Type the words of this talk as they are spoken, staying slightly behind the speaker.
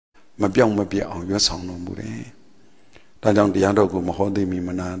မပြောင်းမပြတ်အောင်ရွတ်ဆောင်တော်မူတယ်ဒါကြောင့်တရားတော်ကိုမဟောသိမီမ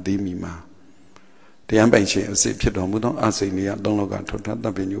နာသိမီမှာတရားပိုင်ရှင်အစစ်ဖြစ်တော်မူသောအစိမ့်လေးသုံးလောကထွတ်ထတ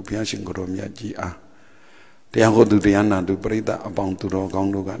ပ်ပညုဘုရားရှင်ကိုတော်မြတ်ကြီးအားတရားဟောသူတရားနာသူပရိသတ်အပေါင်းသူတော်ကော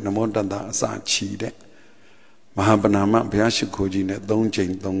င်းတို့ကနမောတတ္တအစချီတဲ့မဟာပဏာမဘုရားရှိခိုးကြီးနဲ့၃ချိ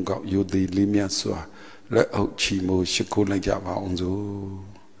န်၃ကောက်ယုတိလေးမြတ်စွာလက်အုပ်ချီမိုးရှိခိုးလိုက်ကြပါအောင်စို့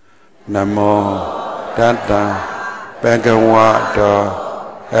နမောတတ္တဘဂဝတော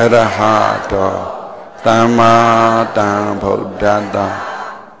အရဟတောသမ္မာသမ္ဗုဒ္ဓတ္တ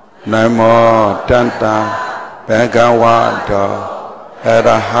နမောတတ္တဘဂဝတောအရ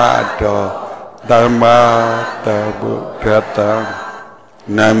ဟတောသမ္မာသမ္ဗုဒ္ဓတ္တ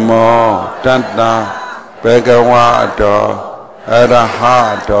နမောတတ္တဘဂဝတောအရဟ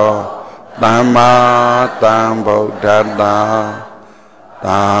တောသမ္မာသမ္ဗုဒ္ဓတ္တ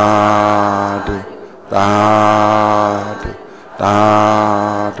သာဓုသာဓုသာ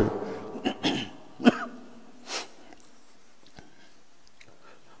ဓု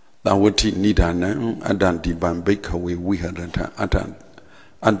သဝတိနိဒာနံအတ္တတိပံဘိက္ခဝေဝိဟရထအတ္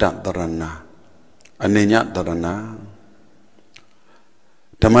တတရဏအနေညတရဏ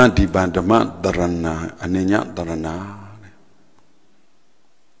ဓမ္မတိပံဓမ္မတရဏအနေညတရဏ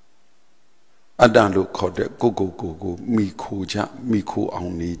အတ္တလို့ခေါ်တဲ့ကိုမိခိုကြမိခိုအော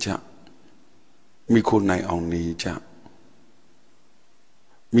င်နေကြမိခိုနိုင်အောင်နေကြ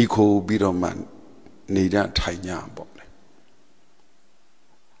မိခိုပြီးတော့မှနေကြထိုင်ကြပေါ့လေ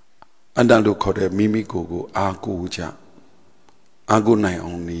အတ္တလို့ခေါ်တဲ့မိမိကိုယ်အာကိုကြအာကိုနိုင်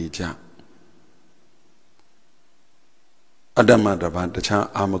အောင်နေကြအတ္တမတဘာတခြား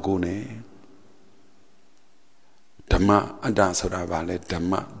အာမကိုနဲ့ဓမ္မအတ္တဆိုတာဗာလဲဓမ္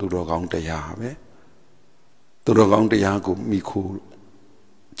မသူတော်ကောင်းတရားပဲသူတော်ကောင်းတရားကိုမိခို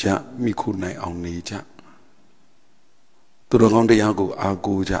ကြမိခိုနိုင်အောင်နေကြသူတော်ကောင်းတရားကိုအာ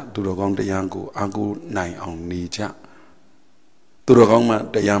ကိုကြသူတော်ကောင်းတရားကိုအာကိုနိုင်အောင်နေကြသူတော်ကောင်းမှ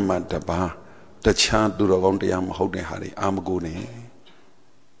တရားမှတပါးတခြားသူတော်ကောင်းတရားမဟုတ်တဲ့ဟာတွေအာမကိုနဲ့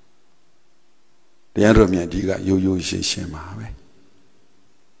တရားတော်မြတ်ကြီးကရိုးရိုးရှင်းရှင်းပါပဲ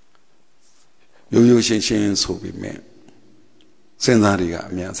ရိုးရိုးရှင်းရှင်းဆိုပြီးမြဲစဉ်းစားတွေက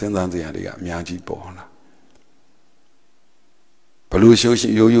အများစဉ်းစားစရာတွေကအများကြီးပေါ်လာဘလို့ရိုး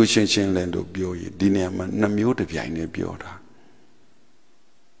ရိုးရှင်းရှင်းလဲလို့ပြောရင်ဒီနေရာမှာနှစ်မျိုးတစ်ပြိုင်နဲ့ပြောတာ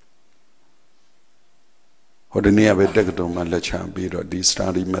ဟိုဒီနေ့ပဲတက္ကသိုလ်မှာလက်ချပြီးတော့ဒီ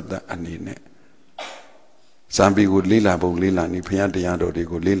study method အနေနဲ့ဇာပီကိုလေးလာပုံလေးလာနည်းဘုရားတရားတော်တွေ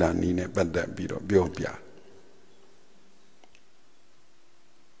ကိုလေးလာနည်းနဲ့ပတ်သက်ပြီးတော့ပြောပြ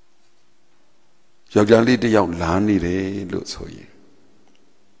ယောက်ျားလေးတစ်ယောက်လာနေတယ်လို့ဆိုရင်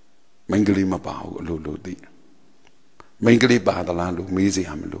မိန်းကလေးမပါဘူးအလိုလိုသိမိန်းကလေးပါသလားလို့မေးစ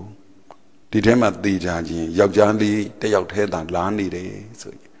ရာမလိုဒီထဲမှာသိကြခြင်းယောက်ျားလေးတစ်ယောက်ထဲသာလာနေတယ်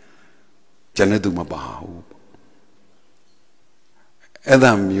ဆိုရင်ကျန်တဲ့သူမပါဘူးအဲ့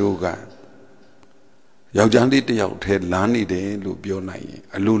ဒါမျိုးကယောက်ျားလေးတစ်ယောက်ထဲလာနေတယ်လို့ပြောနိုင်ရင်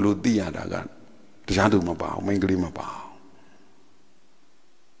အလိုလိုသိရတာကတရားသူမပါဘူးမိန်းကလေးမပါဘူး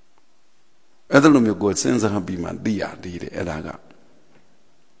အဲ့ဒါလိုမျိုးကိုစဉ်းစားပြီးမှသိရသေးတယ်အဲ့ဒါက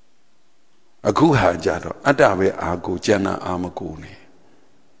အခုဟာကြတော့အတ္တပဲအာကိုကျန်တာအာမကိုနဲ့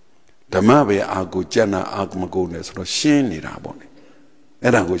ဓမ္မပဲအာကိုကျန်တာအာမကိုနဲ့ဆိုတော့ရှင်းနေတာပေါ့လေ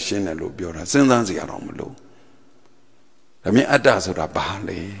အဲ့ဒါကိုရှင်းတယ်လို့ပြောတာစဉ်းစားစရာတော့မလိုဒါမြင်အတ္တဆိုတာဘာ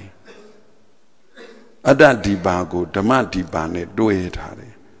လဲအတ္တဒီပါကိုဓမ္မဒီပါနဲ့တွဲထားတ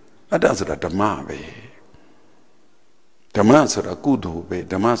ယ်အတ္တဆိုတာဓမ္မပဲဓမ္မဆိုတာကုသိုလ်ပဲ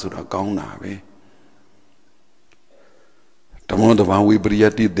ဓမ္မဆိုတာကောင်းတာပဲဓမ္မောတဘာဝိပရိယ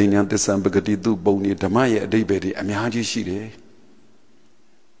တိသိဉ္ဇသစ္စာပဂတိသူပုံနေဓမ္မရဲ့အဓိပ္ပာယ်တွေအများကြီးရှိတယ်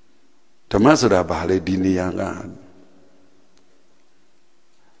ဓမ္မဆိုတာဘာလဲဒီနေရာက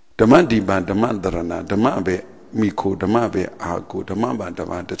ဓမ္မဒီပါဓမ္မတရဏဓမ္မပဲမိခိုဓမ္မပဲအာကိုဓမ္မပါဓမ္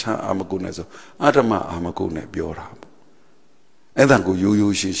မတခြားအာမကိုနဲ့ဆိုအဓမ္မအာမကိုနဲ့ပြောတာပေါ့အဲ့ဒါကိုရိုး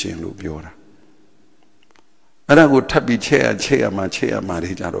ရိုးရှင်းရှင်းလို့ပြောတာအဲ့ဒါကိုထပ်ပြီးချက်ရမှာ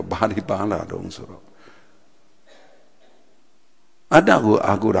တွေကြတော့ဘာတွေပါလာတော့ဆိုတော့အတ္တကို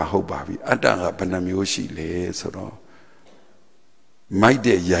အာကိုတာဟုတ်ပါပြီအတ္တကဘယ်နှမျိုးရှိလဲဆိုတော့မိုက်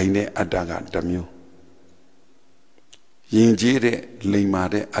တဲ့ရိုင်းတဲ့အတ္တကတစ်မျိုးယဉ်ကျေးတဲ့လိမ္မာ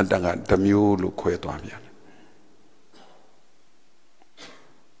တဲ့အတ္တကတစ်မျိုးလို့ခွဲသွားပြန်တယ်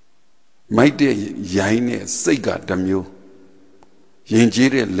မိုက်တဲ့ရိုင်းတဲ့စိတ်ကတစ်မျိုးယဉ်ကျေး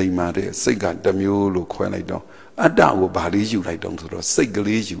တဲ့လိမ္မာတဲ့စိတ်ကတစ်မျိုးလို့ခွဲလိုက်တော့အတ္တကိုဘာလေးယူလိုက်တော့ဆိုတော့စိတ်က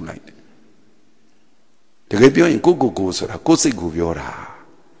လေးယူလိုက်တယ်တကယ်ပြောရင်ကိုဆိုတာကိုစိတ်ကိုပြောတာ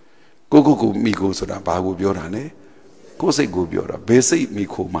ကိုမိကိုဆိုတာဘာကိုပြောတာလဲကိုစိတ်ကိုပြောတာဘယ်စိတ်မိ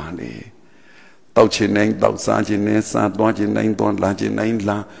ခိုမှလဲတောက်ချင်တိုင်းတောက်စားချင်တိုင်းစားသွားချင်တိုင်းသွားလာချင်တိုင်း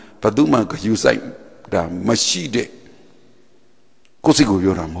လာ Baduma you say that Mashide Kosigo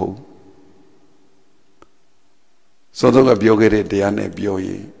Yoramo. So the Biogere Diane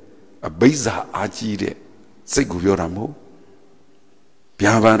Bioi, a Beza Ajide, Segu Yoramo.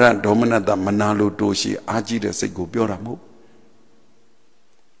 Piavara Domina da Manalo Doshi Ajide Segu Yoramo.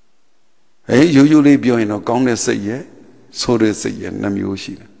 Hey, usually Bioino Gone say ye, so they say ye,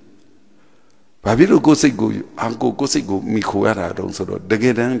 Namyoshi. Babilo Gosigo, Uncle Gosigo, Mikuara, don't so the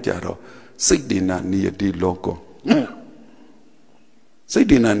Gedan Jaro, Sidina near the logo.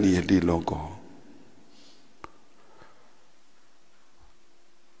 Sidina near the logo.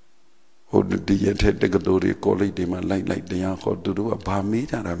 Oh, the Yet the Gadori College, they might like the uncle to do a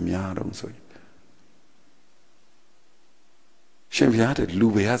Bamita and a Miaron so. She had it,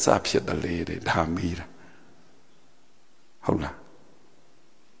 Luvias up the lady, Hamira. Hola.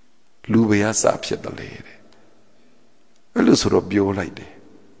 Luvias up the lady. A little sort of bio like that.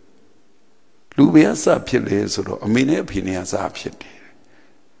 Luvias up your lady, sort of a minute opinions up your day.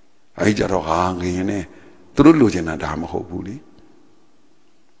 I just hang in it through Lugina Dam hopefully.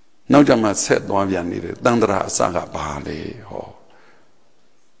 Now, Jama said, no, I needed Dandra Saga Bali.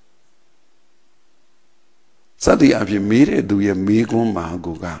 Sadi have you made it? Do you make on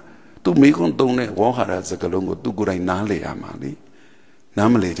Maguga? To make on Done, Wahara as a Galongo, to go in Nale Amali,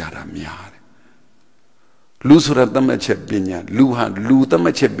 Namale Jaramiar. Lusura Damache Binya, Luha,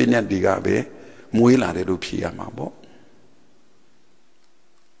 Lutamache Binya Digabe, Muila de Rupia Mabo.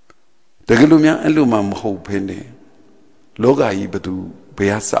 The Galumia and Lumam Hopene, Loga Ibadu.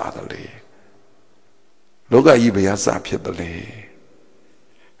 Beasa le Loga yi beasa piedale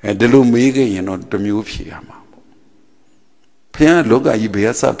and the lumega you know the mu piama Pia Loga yi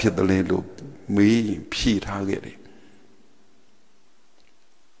beasa piedale lo me pi target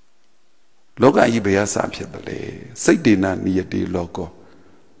Loga yi beasa piedale say dina near the logo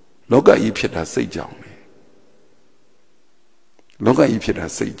Loga yi pieda say jong Loga yi pieda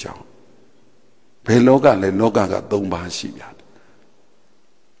say jong Pe Loga le Loga got don't bashi yet.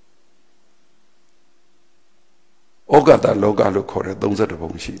 Ogata Loga lo corre, those are the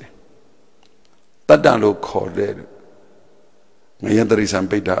Bonshi. Tada lo corre. Mayandar is and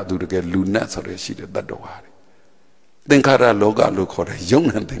Beta do to get lunats or a sheet at that door. Then Kara Loga lo corre,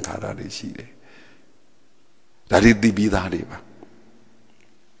 young and then Kara de sheet. That is the Bidariva.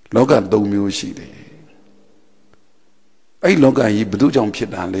 Loga do mu sheet. I Loga ye do jump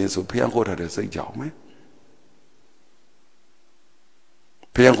pit and lay so Piankota de say Jaume.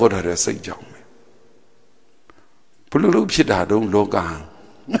 Piankota de say Jaume. Pulu Pita don't loga.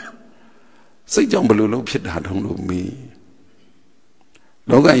 Say John Bulu Pita don't look me.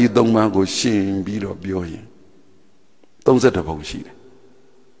 Loga you don't want go shin beat or bioy. Don't set a bone sheet.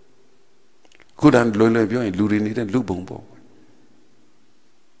 Good and loyal bioy, luring it and lubumbo.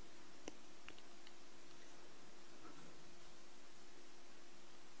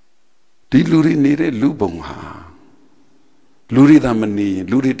 Did luring needed lubonha. Luri the money,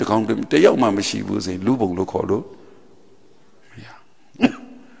 Luri to count him. The young mamma she was a lubong locolo.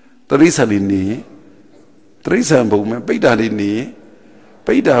 Teresa ini, Teresa bome, Peda ini,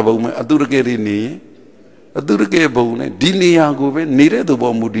 Peda bome, Adurge ini, Adurge bone, Dinia go, needed the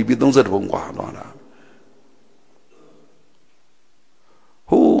bomb would be those at Bonguana.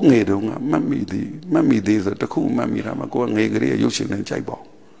 Who made Mammy these at the cool Mammy Ramago and Negri, Yoshin and Chaibo.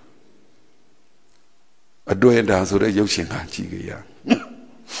 A doenda so that Yoshin Hachigia.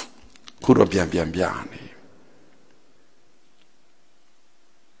 Could have been Biani.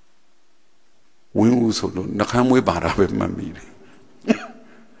 We so Nakamwe Bara with Mammy.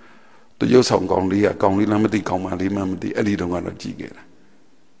 The Yosong Gonglia, Gongli Lamadi, Gomali Mamdi, Eddie don't want to jigger.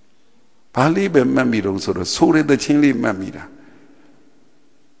 Pali be Mammy don't sort of so the chili Mamida.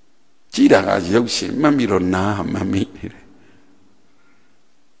 Jida as Yoshi, Mammy don't na Mammy.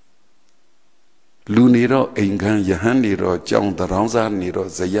 Luniro, Ingan, Yahaniro, John the Ronza Niro,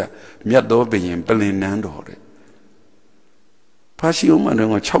 Zaya, Miado being Belinando. Passion and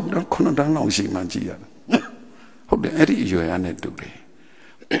a chop down Conadan long she mangia. Hope the Eddie you are to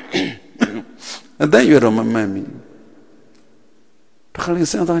day. And then you're a mammy. Takali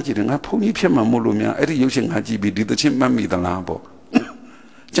Santa Jiding, I pony Pima Molumia, Eddie using Hajibi did the chim mammy the labo.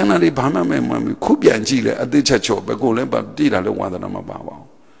 Generally, Bama mammy could be and Chile at the church of Bagole, but did I don't want them about.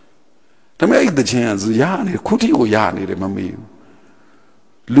 To make the chance, Yanni, could you Yanni, the mammy?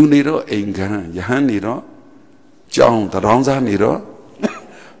 Luniro, Ingan, Yahaniro. John the Ronza Niro,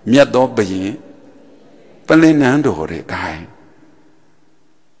 Miado Baye, Palinando, guy.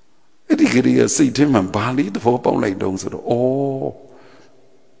 Eddie see him and Bali, the 4 pound like those. Oh,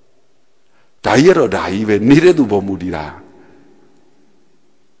 Diero die even needed to Bomudira.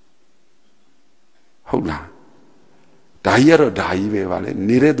 ဟုတ်လားဒါကြီးကတော့ဒါကြီးပဲဗာလေ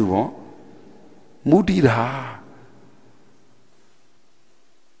နေတဲ့သူပေါ့မူတည်တာ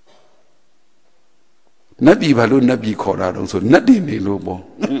နတ်ပြည်ဘာလို့နတ်ပြည်ခေါ်တာတော့ဆိုနတ်တွေနေလို့ပေါ့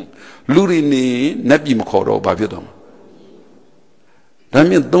လူတွေနေနတ်ပြည်မခေါ်တော့ဘာဖြစ်တော့ဒါ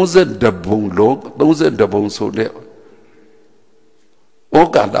မြင်32ဘုံလော32ဘုံဆိုတဲ့ဩ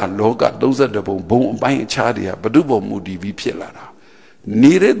ကာသလောက32ဘုံအပိုင်းအခြားတွေကဘု து ပေါ်မူတည်ပြီးဖြစ်လာတာ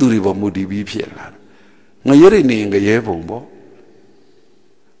နေတဲ့သူတွေပေါ်မူတည်ပြီးဖြစ်လာတာငရဲတွေနေငရဲဘုံပေါ့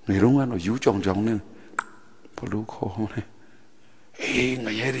နေတော့ကတော့ယူကြောင်ကြောင်နဲ့ဘလို့ခေါ်လဲအေးင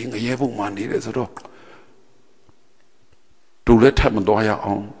ရဲတွေငရဲဘုံမှာနေတယ်ဆိုတော့တူလည်းထပ်မသွားရ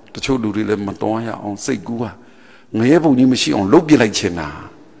အောင်တချို့လူတွေလည်းမသွားရအောင်စိတ်ကူးကငရဲဘုံကြီးမရှိအောင်လုပ်ပြလိုက်ချင်တာ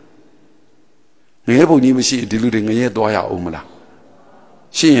ငရဲဘုံကြီးမရှိဒီလူတွေငရဲသွားရအောင်မလား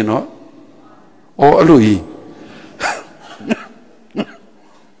ရှိရင်တော့အော်အဲ့လိုကြီး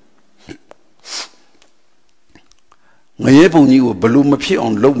ငရဲဘုံကြီးကိုဘလို့မဖြစ်အော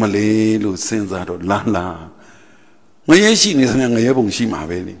င်လုပ်မလဲလို့စဉ်းစားတော့လာငရဲရှိနေတယ်ငရဲဘုံရှိမှာ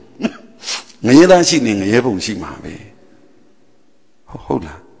ပဲလေငရဲသားရှိနေငရဲဘုံရှိမှာပဲဟုတ်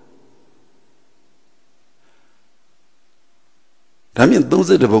လားဒါမြင်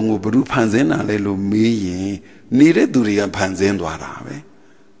32ဘုံကိုဘယ်သူဖန်ဆင်းတာလဲလို့မေးရင်နေတဲ့သူတွေကဖန်ဆင်းသွားတာပဲ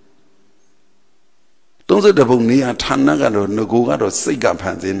32ဘုံနေရာဌာနကတော့ငကိုကတော့စိတ်ကဖ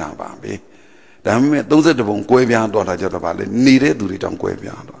န်ဆင်းတာပါပဲဒါပေမဲ့32ဘုံကွဲပြားသွားတာကြတော့ဗာလေနေတဲ့သူတွေတောင်ကွဲ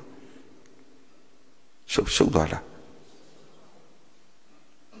ပြားသွားရှုပ်သွားတာ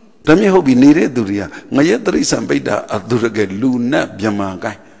ဒါမြင်ဟုတ်ပြီနေတဲ့သူတွေကငရဲတိရစ္ဆာန်ပိဋ္ဌာအတုရကလူနတ်မြမာ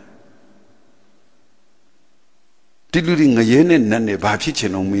ကိုင်းဒီလူတွေငရဲနဲ့နတ်နဲ့ဘာဖြစ်ချ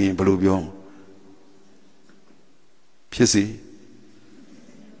င်အောင်မင်းဘယ်လိုပြောဖြစ်စီ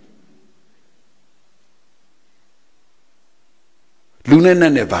လူနဲ့န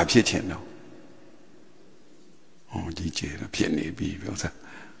တ်နဲ့ဘာဖြစ်ချင်တော့ဟောကြီးကျယ်ဖြစ်နေပြီပြောစား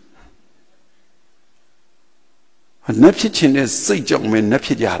နတ်ဖြစ်ခြင်းနဲ့စိတ်ကြောင့်ပဲနတ်ဖြ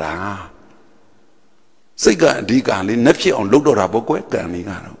စ်ကြတာစိတ်ကအဓိကလေနတ်ဖြစ်အောင်လုပ်တော့တာပေါ့ကွယ်ကံလေး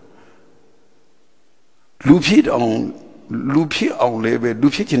ကတော့လူဖြစ်အောင်လည်းပဲလူ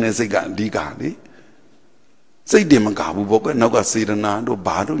ဖြစ်ခြင်းနဲ့စိတ်ကအဓိကလေစိတ်တင်မကဘူးပေါ့ကွယ်နောက်ကစေတနာတို့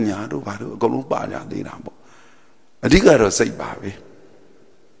ဘာတို့ညာတို့ဘာတို့အကုန်လုံးပါကြသေးတာပေါ့အဓိကတော့စိတ်ပါပဲ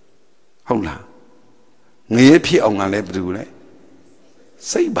ဟုတ်လားငရဲဖြစ်အောင်ကလည်းဘယ်သူလဲ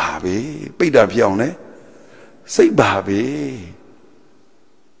စိတ်ပါပဲပိဋ္ဌာဖြစ်အောင်လဲစိတ်ပါပဲ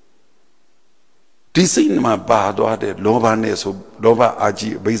ဒီစိတ်မှာပါသွားတဲ့လောဘနဲ့ဆိုလောဘအာ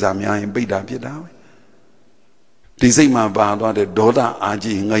ကြီးအဘိဇာများရင်ပိဋ္ဌာဖြစ်တာပဲဒီစိတ်မှာပါသွားတဲ့ဒေါသအာ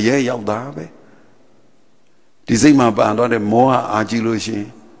ကြီးငရဲရောက်တာပဲဒီစိတ်မှာပါသွားတဲ့မောဟအာကြီးလို့ရှိရင်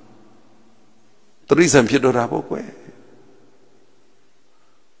တိရစ္ဆာန်ဖြစ်တော့တာပေါ့ကွယ်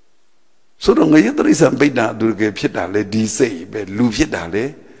ဆိုတော့ငရဲတိရစ္ဆာန်ပိဋ္ဌာသူကဖြစ်တာလေဒီစိတ်ပဲလူဖြစ်တာလေ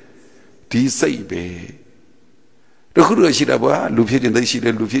ဒီစိတ်ပဲတခုတော့ရှိတာပေါ့လူဖြစ်ခြင်းသိရှိတ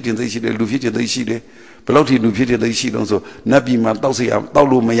ယ်လူဖြစ်ခြင်းသိရှိတယ်လူဖြစ်ခြင်းသိရှိတယ်ဘယ်လောက်ထိလူဖြစ်ခြင်းသိရှိတော့ဆိုနတ်ပြည်မှာတောက်စီအောင်တောက်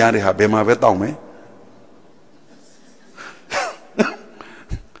လို့မရတဲ့ဟာဘယ်မှာပဲတောက်မယ်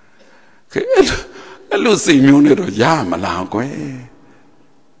ခဲအဲ့လိုစိတ်မျိုးနဲ့တော့ရမလားကွယ်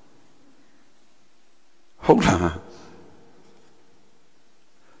ဟုတ်လား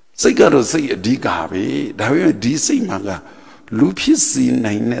စိတ်ကတော့စိတ်အဓိကပဲဒါပေမဲ့ဒီစိတ်မှာကလူဖြစ်စီ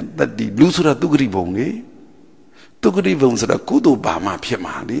နိုင်တဲ့တတ္တိလူဆိုတာသူဂတိဘုံလေသူဂတိဘုံဆိုတာကုသိုလ်ပါမှဖြစ်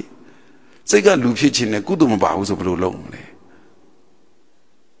မှာလေစိတ်ကလူဖြစ်ခြင်းနဲ့ကုသိုလ်မပါဘူးဆိုဘယ်လိုလုပ်မလဲ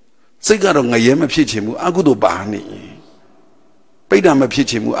စိတ်ကတော့ငရဲမဖြစ်ခြင်းဘူးအကုသိုလ်ပါနေပိဋ္ဌာမဖြစ်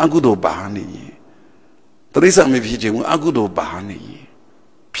ခြင်းဘူးအကုသိုလ်ပါနေတိရစ္ဆာန်မဖြစ်ခြင်းဘူးအကုသိုလ်ပါနေ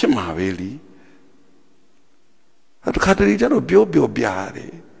ဖြစ်မှာပဲလीတခါတလေကျတော့ပြောပြရတ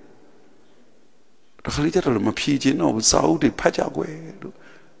ယ်တခါလေကျတော့မဖြေခြင်းတော့စာအုပ်တွေဖတ်ကြွယ်လို့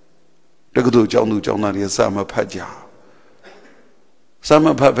တက္ကသိုလ်ကျောင်းသူကျောင်းသားတွေစာမဖတ်ကြစာမ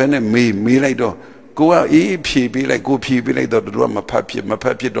ဖတ်ဘဲနဲ့မေးလိုက်တော့ကိုကအေးဖြေပေးလိုက်ကိုဖြေပေးလိုက်တော့တို့ကမဖတ်ဖြစ်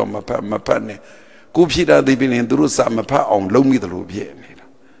တော့မဖတ်နဲ့ကိုဖြေတာသိပြီးရင်တို့စာမဖတ်အောင်လုံးမိသလိုဖြစ်နေတာ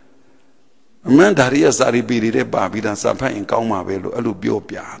အမှန်ဒါရီကစာရီပေတွေပါပြီးသားစာဖတ်ရင်ကောင်းမှာပဲလို့အဲ့လိုပြော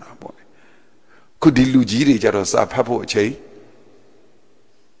ပြတာပေါ့ခုဒီလူကြီးတွေကြတော့စာဖတ်ဖို့အချိန်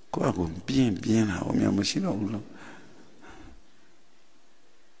ကိုကပြင်းလာအောင်များမရှိတော့ဘူးလို့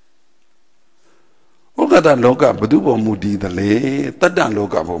ဩဃတလောကဘု து ပေါ်မူတည်တယ်လေတတ္တလော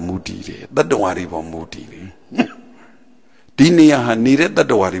ကပေါ်မူတည်တယ်တတ္တဝါတွေပေါ်မူတည်တယ်ဒီနေရာဟာနေတဲ့တတ္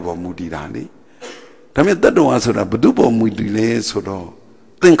တဝါတွေပေါ်မူတည်တာလေဒါပေမဲ့တတ္တဝါဆိုတာဘု து ပေါ်မူတည်လေဆိုတော့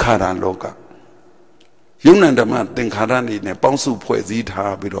သင်္ခါရလောကယုံ nant ဓမ္မသင်္ခါရနေနဲ့ပေါင်းစုဖွဲ့စည်း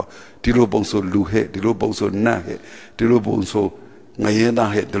ထားပြီးတော့ဒီလိုပုံဆိုလူဟဲ့ဒီလိုပုံဆိုနတ်ဟဲ့ဒီလိုပုံဆို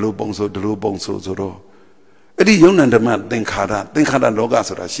ngayenda he delo bongso zoro edi yonnan dhamma thingkhara loka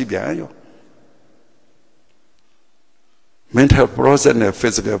soda shi pyan yo mental process နဲ့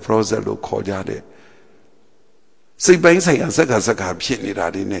physical process လို့ခေါ်ကြတယ်စိတ်ပိုင်းဆိုင်ရာစက္ကဖြစ်နေတာ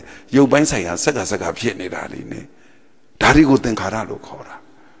တွေနဲ့ရုပ်ပိုင်းဆိုင်ရာစက္ကဖြစ်နေတာတွေနဲ့ဒါတွေကိုသင်္ခါရလို့ခေါ်တာ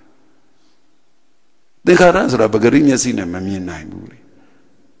သင်္ခါရဆိုတာပဂရိမျက်စိနဲ့မမြင်နိုင်ဘူးလေ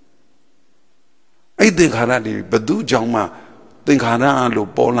အဲ့သင်္ခါရတွေဘသူကြောင့်မှသင်္ခါရလို့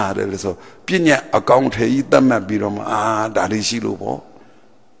ပေါ်လာတယ်လို့ဆိုပြဉ္ညာအကောင့်ထဲကြီးသတ်မှတ်ပြီးတော့မှဒါတွေရှိလို့ပေါ့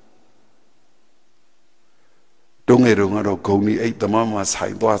တုံးငယ်တုံးကတော့ဂုံဒီအိတ်သမမဆို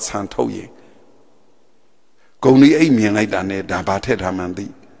င်သွားဆန်ထုတ်ရင်ဂုံဒီအိတ်မြင်လိုက်တာနဲ့ဒါဘာထက်ထားမှန်းသိ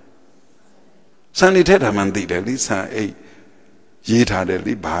ဆန်နေထက်ထားမှန်းသိတယ်လေဆန်အိတ်ရေးထားတယ်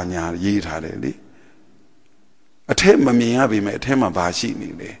လေဘာညာရေးထားတယ်လေအထက်မမြင်ရပြီမဲ့အထက်မှာဘာရှိနေ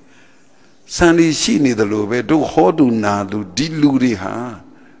လဲဆန်ဒီရှိနေတယ်လို့ပဲတို့ဟောတူနာလူဒီလူတွေဟာ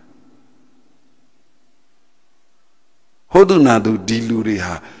ဟောတူနာလူဒီလူတွေ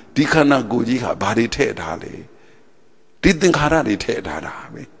ဟာဒီခန္ဓာကိုယ်ကြီးဟာဘာတွေထည့်ထားလဲဒီသင်္ခါရတွေထည့်ထားတာ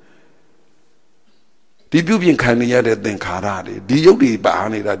ပဲဒီပြုပြင်ခံရတဲ့သင်္ခါရတွေဒီယုတ်တွေပါ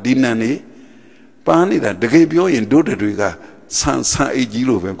နေတာဒီနံနေပါနေတာတကယ်ပြောရင်တို့တွေကဆန်အိတ်ကြီး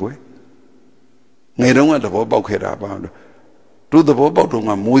လို့ပဲကွယ်ငယ်တုန်းကသဘောပေါက်ခဲ့တာပါတို့သဘောပေါက်တော့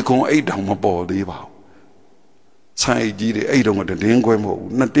မှမွေခုံအိတ်တောင်မပေါ်သေးပါဘူးဆန်အိတ်ကြီးတွေအိတ်တော့ကတည်င်းခွဲမဟုတ်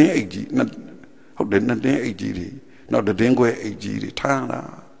ဘူးနှစ်တင်းအိတ်ကြီးဟုတ်တယ်နှစ်တင်းအိတ်ကြီးတွေနောက်တည်င်းခွဲအိတ်ကြီးတွေထားတာ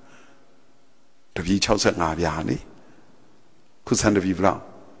တပီ65ပြားလေခုဆန်တပီဘလောက်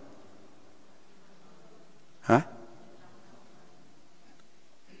ဟမ်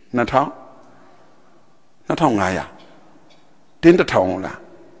2500တင်း1000လား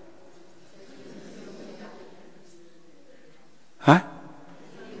ဟမ်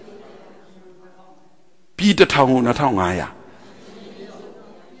ပြီး1000ကို2500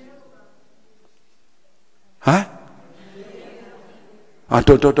ဟမ်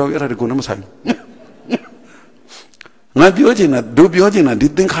တော်အဲ့ဒါကိုနမဆိုင်ငါပြောချင်တာတို့ပြောချင်တာဒီ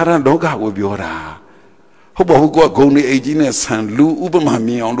သင်္ခါရလောကကိုပြောတာဟုတ်ပါဘူးကွာဂုံနေအိတ်ကြီးနဲ့ဆန်လူဥပမာ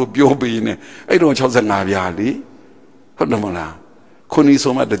မြင်အောင်လို့ပြောပေးနေအဲ့တော့65ပြားလေဟုတ်တယ်မလားခုနီ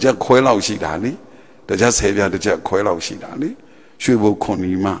ဆိုမှတစ်ချက်ခွဲလောက်ရှိတာလေတစ်ချက်10ပြားတစ်ချက်ခွဲလောက်ရှိတာလေရွှေဘုံခု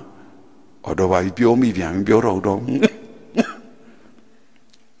နီမှအော်တော့ဘာကြီးပြောမိပြန်ပြောတော့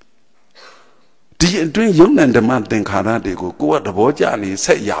ဒီအတွင်းယုံနံဓမ္မသင်္ခါရတွေကိုကိုယ်ကသဘောကျနေဆ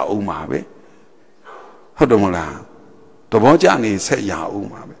က်ရအောင်ပါပဲဟုတ်တယ်မလားသဘောကျနေဆက်ရအောင်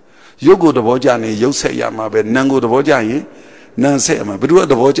ပါပဲရုပ်ကိုသဘောကျနေရုပ်ဆက်ရမှာပဲနာမ်ကိုသဘောကျရင်နာမ်ဆက်ရမှာဘယ်သူက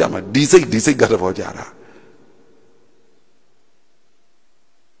သဘောကျမှာဒီစိတ်ကသဘောကျတာ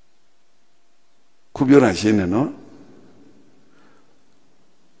ခုပြောတာရှင်းတယ်နော်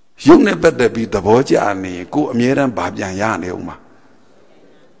ရုပ်နဲ့ပတ်သက်ပြီးသဘောကျနေကိုအမြဲတမ်းဗာပြန်ရနေအောင်ပါ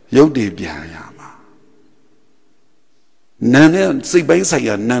ရုပ်တွေပြန်ရမှာနာမ်နဲ့စိတ်ပိုင်းဆိုင်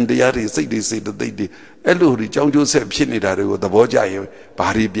ရာနာမ်တရားတွေစိတ်တွေစိတ်သိတွေအဲ့လိုတွေကြောင်းကျိုးဆက်ဖြစ်နေတာတွေကိုသဘောကျရင်ဘာ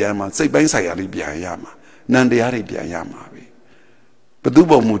တွေပြန်မှာစိတ်ပိုင်းဆိုင်ရာတွေပြန်ရမှာနာမ်တရားတွေပြန်ရမှာပဲဘသူ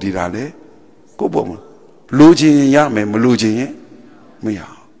ပုံမူတည်တာလဲကိုယ့်ပုံမှာလိုချင်ရင်ရမယ်မလိုချင်ရင်မရအော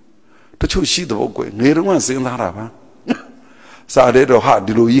င်တချို့ရှိတဲ့ဘုတ်ကွယ်ငယ်တုန်းကစဉ်းစားတာပါစားတဲ့တော့ဟာ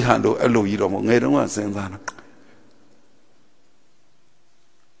ဒီလိုကြီးဟန်တော့အဲ့လိုကြီးတော့မဟုတ်ငယ်တုန်းကစဉ်းစားတာ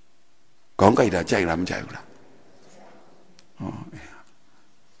ခေါင်းကြိုက်တာကြိုက်လားမကြိုက်ဘူးလား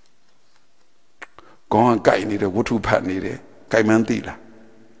ခေါင်းကကြိုက်နေတယ်ဝတ္ထုဖတ်နေတယ်ကြိုက်မှန်းသိလား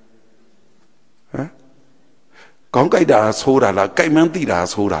ဟမ်ခေါင်းကြိုက်တာဆိုးတာလားကြိုက်မှန်းသိတာ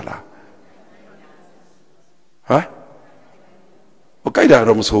ဆိုးတာလားဟမ်ဟိုကြိုက်တာ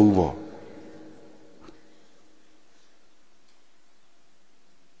တော့မဆိုးဘူးပေါ့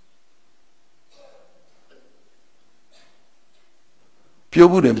ပြော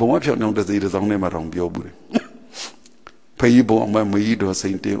ဘူးတယ်ဘုံဝဖြောင်းတစ်စီတစ်စောင်းနဲ့မှတော့ပြောဘူးတယ်ဖေးဘုံအမမကြီးတော်စိ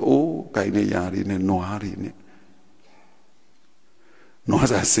န်တင်အိုးကိုင်နေရာတွေနဲ့နွားတွေနဲ့နွား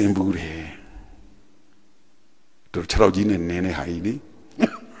စားစင်ဘူးတယ်တို့6လောက်ကြီးနဲ့နင်းနေဟာကြီးလေ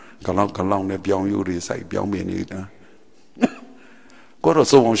ကလောင်နဲ့ပြောင်းရိုးတွေစိုက်ပြောင်းပင်နေတာကိုတော့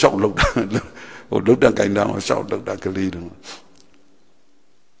စုံအောင်ရှောက်လောက်တာဟိုလုတ်တကိုင်တောင်ရှောက်လောက်တာကလေးတော့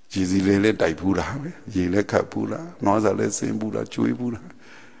ရည်စီလေးနဲ့တိုက်ဘူးလားပဲရေလက်ခတ်ဘူးလားနွားစားလည်းစင်ဘူးလားကျွေးဘူးလား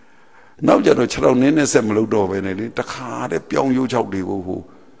နောက်ကြတော့6လောက်နင်းနဲ့ဆက်မလုပ်တော့ပဲနဲ့လေတခါတည်းပြောင်းရိုး6တွေကိုဟို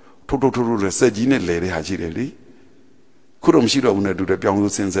ထုတ်လဲစက်ကြီးနဲ့လဲတဲ့ဟာရှိတယ်လေခုတော့မရှိတော့ဘူးနဲ့တူတယ်ပြောင်း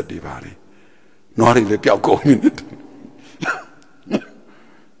ရိုးစင်းဆက်တွေပါလေနွားတွေလည်းပျောက်ကုန်ပြီ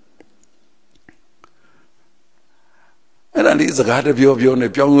အဲ့ဒါလေးစကားတပြော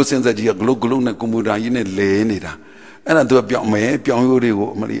နဲ့ပြောင်းရိုးစင်းဆက်ကြီးကဂလုတ်နဲ့ကွန်ပျူတာကြီးနဲ့လဲနေတာအဲ့ဒါသူကပြောင်းရိုးတွေကို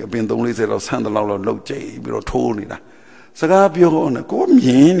အမလီအပင်3-40လောက်ဆန်းတလောက်လောက်လှုပ်ကြိတ်ပြီးတော့ထိုးနေတာ Sagabio on a go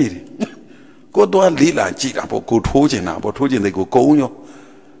mean. Go to a lila cheetah, go tojin, but tojin they go conyo.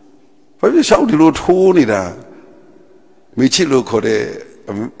 For you shout the Lord Honida. Michilo code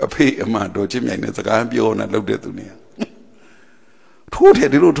a pay a man, or Jimmy and the Gambio and I loved it to me. Told her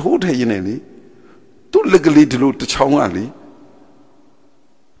the Lord told her in any. Don't legally delude the Chongali.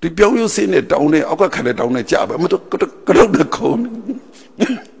 The Biao seen it down there, I'll cut it down a job. I'm got the cone.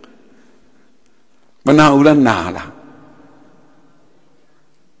 Manaula Nala.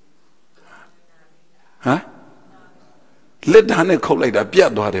 Huh? Let Hane call like a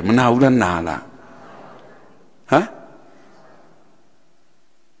Piadore, Manaula Nala. Huh?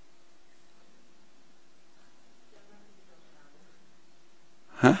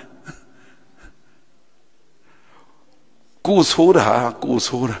 Huh? Go soda, go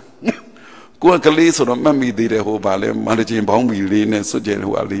soda. Go a calace or a mammy did a whole ballet, managing Bombay Lane and Sojan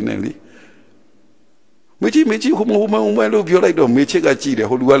who are lean. Michi, whom well of your light of Michiga Chida,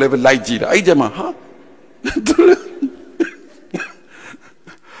 who will ever like Chida. I jam, huh?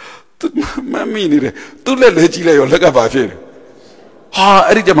 Mammy needed to let the Chile or like a buffet. Ha,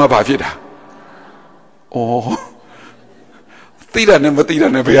 I did my buffet. Oh, Tira never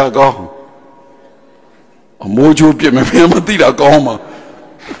go. A mojo be me matira goma.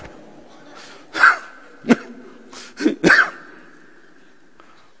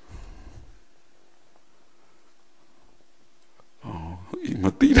 Oh,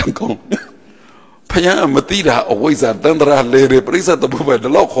 matira gom. Paya matira always a dandra lady, prisa the book the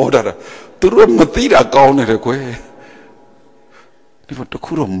lock holder. To run matira gone at a quay. If the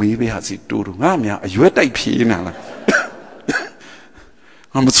kuro maybe has it to Ramia, you had a piano.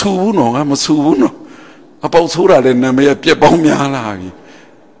 I'm a suuno. About Sura and I may appear Bomia.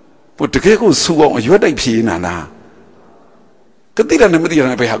 But the cake was so you had a piano. Catira never did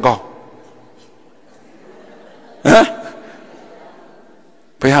I pay her go. Huh?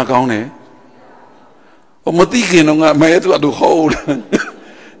 Pay her gone, eh? Oh, Matikin on my head to hold.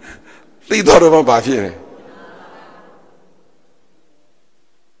 They thought about Bafia.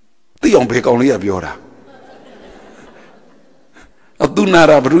 The young pig only a biora. A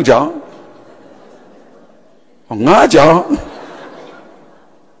dunara bruja. Ngaja.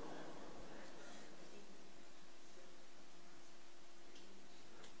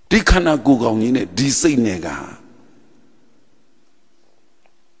 Dikana Google in it, DC nega.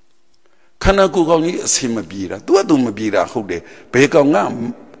 Kana Google is him a beer. Do I do my beer? Who de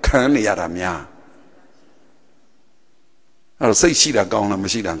Begonga can yaramia. I'll say she da gona,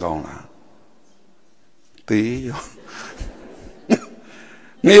 machine gona. The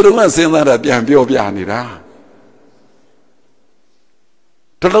Nero saying that at Yambio Bianira.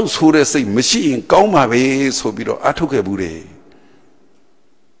 The those who say machine, go my way, so be I took a bude.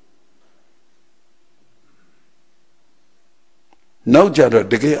 No judge,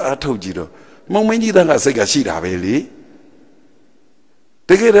 the gay I told you. Momenti that I say a sheet of a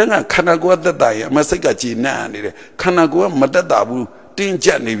the gay Kanagua that I must say a china, Kanagua Madadabu, Tin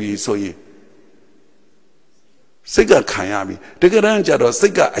Janivi, so ye. Siga Kayami, the Garanjado,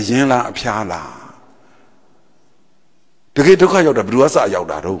 Siga Ayala Piala. The gate took out the Bruasa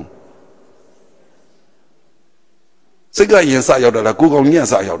Yaudaro. Siga Yensayada, Google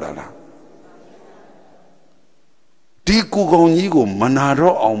Yensayada. Di Google Nigo,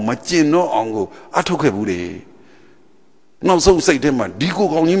 Manaro, or Machino Ongo, I took a bude. No, so say them, Di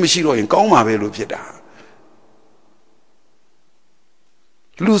Google Nimishiro in Goma Velupida.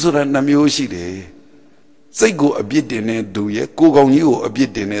 Lutheran Namioshi de. Say go a bit in it, do ye? Google you a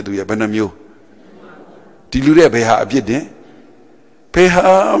bit in it, do ye, Benamio. Dilure Beha a bit in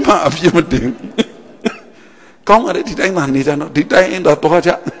Peha ma a few things. Come at it, did I end up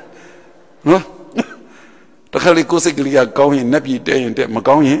Tohaja? No? The Calicosically going nappy day and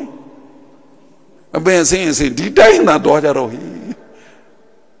Maconi. A bear saying, did I not Doja?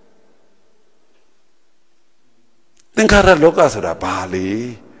 Think I look at a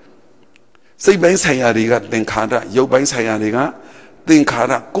Bali. Say Banks Hayariga, then Kada, Yo Banks Hayariga, then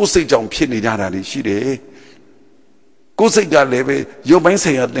Kada, go say John Penny Yara, she day. Go say Galeve, Yo Banks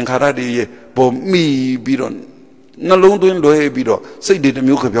Hayat, Karadi, for me, Bidon. No long doing Loe Bido, say did the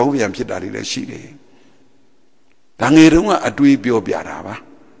milk of Yovi and Pidari, she day. Dangeruma a dui bio biaraba.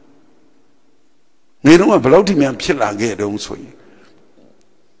 Neruma Blotty and Pilla get on swing.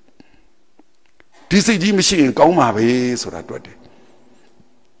 This is the machine, Goma way, so that what.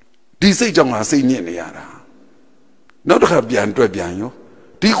 This is John say near Yara. Not have been Drebiano.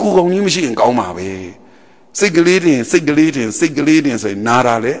 Diku on you machine, Goma way. Sigalating, say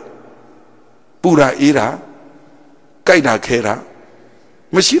Narale, Pura Ira, Kaida Kera,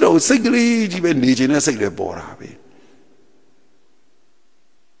 Machino, Sigli, even Legion, say the Borabe.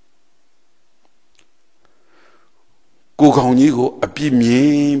 ကိုခေါင်ကြီးကိုအပြစ်မြ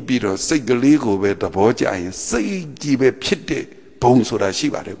င်ပြီးတော့စိတ်ကလေးကိုပဲသဘောကျရင်စိတ်ကြီးပဲဖြစ်တဲ့ဘုံဆိုတာရှိ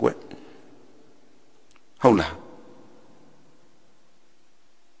ပါတယ်ကွဟုတ်လား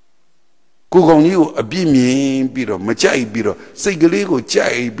ကိုကောင်ကြီးကိုအပြစ်မြင်ပြီးတော့မကြိုက်ပြီးတော့စိတ်ကလေးကိုကြို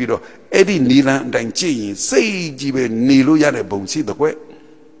က်ပြီးတော့အဲ့ဒီနီလန်းအတိုင်းကြည့်ရင်စိတ်ကြီးပဲနေလို့ရတဲ့ဘုံရှိတဲ့ကွ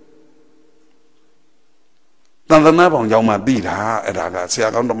တန်သနာပေါင်ကြောင့်မှသိတာအဲ့ဒါကဆရာ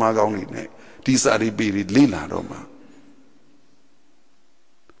ကောင်းဓမ္မကောင်းတွေနဲ့ဒီစာရီပေတွေလေ့လာတော့မှ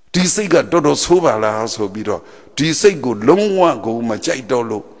ဒီစိတ်ကတော်တော်ဆိုးပါလားဆိုပြီးတော့ဒီစိတ်ကိုလုံးဝကိုမကြိုက်တော့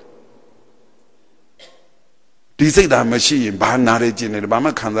လို့ဒီစိတ်ဓာတ်မရှိရင်ဘာနာရခြင်းနဲ့ဘာမှ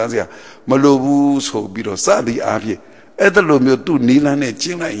ခံစားစရာမလိုဘူးဆိုပြီးတော့စသည်အားဖြင့်အဲ့ဒါလိုမျိုးသူ့နီလန်းနဲ့ကျ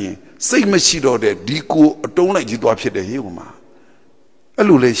င်းလိုက်ရင်စိတ်မရှိတော့တဲ့ဒီကိုအတုံးလိုက်ကြီးသွားဖြစ်တယ်ဟေ့ဟိုမှာအဲ့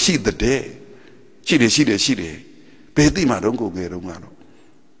လိုလေရှိတဲ့ရှိတယ်ဘယ်သိမှတော့ကိုယ်ငယ်တော့ကတော့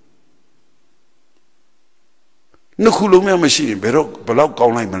နှစ်ခုလုံးမရှိရင်ဘယ်လောက်ကော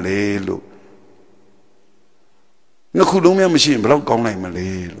င်းလိုက်မလဲလို့နှစ်ခုလုံးမရှိရင်ဘယ်လောက်ကောင်းလိုက်မလဲ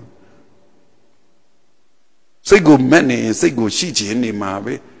လို့စိတ်ကိုမက်နေရင်စိတ်ကိုရှိခြင်းနေမှာ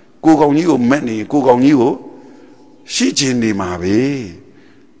ပဲကိုကောင်ကြီးကိုမက်နေရင်ကိုကောင်ကြီးကိုရှိခြင်းနေမှာပဲ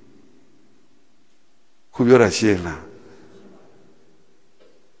ခုပြောတာရှင်းလား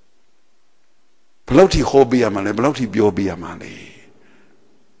ဘယ်လောက်ထိဟောပေးရမှာလဲဘယ်လောက်ထိပြောပေးရမှာလဲ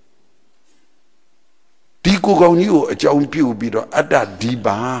ဒီကိုကောင်ကြီးကိုအကြောင်းပြုပြီးတော့အတ္တဒီ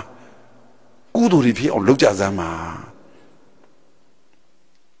ပါကုသိုလ်တွေဖြစ်အောင်လုပ်ကြစမ်းပါ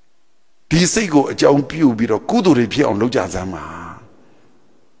ဒီစိတ်ကိုအကြောင်းပြုပြီးတော့ကုသိုလ်တွေဖြစ်အောင်လုပ်ကြစမ်းပါ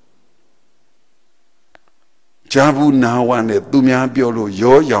ဂျာဘူးနာဝနဲ့သူများပြောလို့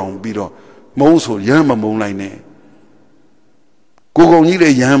ရောရောင်ပြီးတော့မုန်းဆိုရမ်းမမုန်းလိုက်နဲ့ကိုကောင်ကြီးလ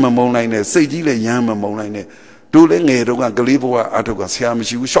ည်းရမ်းမမုန်းလိုက်နဲ့စိတ်ကြီးလည်းရမ်းမမုန်းလိုက်နဲ့တို့လည်းငယ်တုန်းကကလေးဘဝအထုပ်ကဆရာမ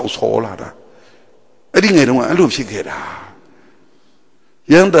ရှိဘူးရှောက်ဆောလာတာအဲ့ဒီငယ်တုန်းကအဲ့လိုဖြစ်ခဲ့တာ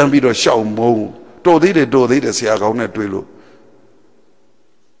ရမ်းတမ်းပြီးတော့ရှောက်မုန်းတော်သေးတယ်ဆရာကောင်းနဲ့တွေ့လို့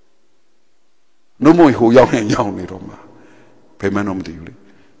နှုတ်မွေဟိုရောက်နေတော့မှာဘယ်မှတော့မသိဘူးလေ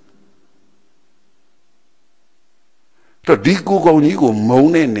တော့ဒီကိုကောင်ကြီးကိုမု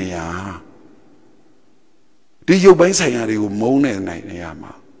န်းတဲ့နေရာဒီရုပ်ပိုင်းဆိုင်ရာတွေကိုမုန်းတဲ့နေရာ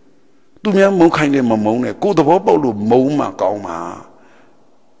မှာသူများမုန်းခိုင်းတယ်မမုန်းနဲ့ကိုယ်သဘောပေါက်လို့မုန်းမှကောင်းမှာ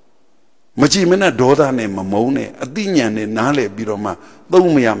မကြည်မနဲ့ဒေါသနဲ့မမုန်းနဲ့အသိဉာဏ်နဲ့နားလည်ပြီးတော့မှ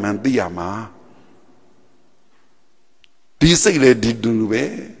သုံးမရမှန်သိရမှာဒီစိတ်လေဒီတူပဲ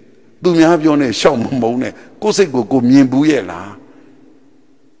သူများပြောနေရှောက်မမုန်းနဲ့ကိုယ်စိတ်ကိုမြင်ဘူးရဲ့လား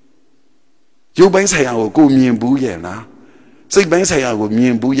ရုပ်ပိုင်းဆိုင်ရာကိုမြင်ဘူးရဲ့လားစိတ်ပိုင်းဆိုင်ရာကိုမြ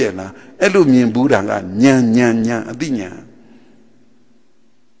င်ဘူးရဲ့လားအဲ့လိုမြင်ဘူးတာကဉာဏ်အသိဉာဏ်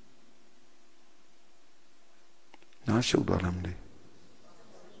နားရှုပ်သွားလားမသိ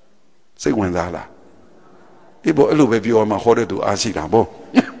စိတ်ဝင်စားလားအေးဘောအဲ့လိုပဲပြောမှဟောတဲ့သူအားရှိတာဗော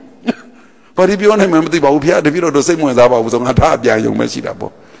ဘာဒီပြောနိုင်မှမသိပါဘူးဖျားတပည့်တော်တို့စိတ်ဝင်စားပါဘူးဆိုငါထားအပြန်ယုံမရှိတာ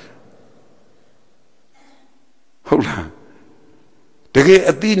ဗောဟုတ်လားတကယ်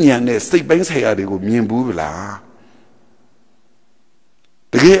အသိဉာဏ်နဲ့စိတ်ပိုင်းဆိုင်ရာတွေကိုမြင်ဘူးလား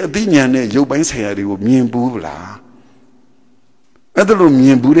တကယ်အသိဉာဏ်နဲ့ရုပ်ပိုင်းဆိုင်ရာတွေကိုမြင်ဘူးလားအဲ့ဒါလိုမြ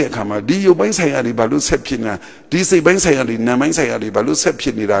င်ဘူးတဲ့အခါမှာဒီရုပ်ပိုင်းဆိုင်ရာတွေဘာလို့ဆက်ဖြစ်နေတာဒီစိတ်ပိုင်းဆိုင်ရာတွေနာမ်ပိုင်းဆိုင်ရာတွေဘာလို့ဆက်ဖြ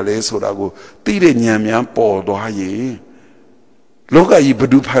စ်နေတာလဲဆိုတာကိုသိတဲ့ဉာဏ်များပေါ်သွားရင်လောကကြီးဘယ်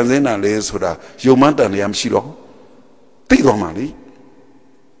သူဖန်ဆင်းတာလဲဆိုတာယုံမှန်းတန်တရားမရှိတော့သိသွားမှာလေ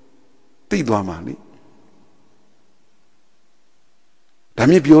ဒါ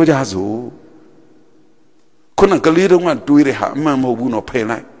မြင်ပြောကြစို့ခုနကလေးတုန်းကတွေးတဲ့ဟာအမှန်မဟုတ်ဘူးနော်ဖယ်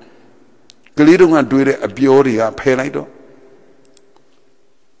လိုက်ကလေးတုန်းကတွေးတဲ့အပြောတွေကဖယ်လိုက်တော့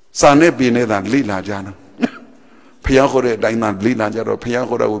စာနဲ့ပြင်နေတာလိလာကြတော့ဖျားခေါ်တဲ့အတိုင်းသာလိလာကြတော့ဖျား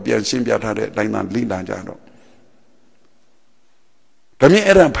ခေါ်တာကိုပြန်ရှင်းပြထားတဲ့အတိုင်းသာလိလာကြတော့ဒါမြင်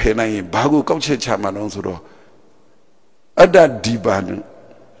အဲ့ဒါဖယ်နိုင်ရင်ဘာကိုကောက်ချက်ချမှာတော့ဆိုတော့အတ္တဒီပါန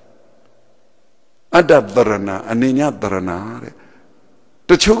အတ္တတရဏအနေညတရဏတဲ့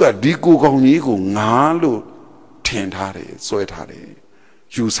တချို့ကဒီကိုကောင်ကြီးကိုငါလို့ထင်ထားတယ်စွဲထားတယ်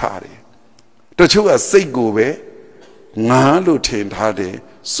ယူဆတယ်တချို့ကစိတ်ကိုပဲငါလို့ထင်ထားတယ်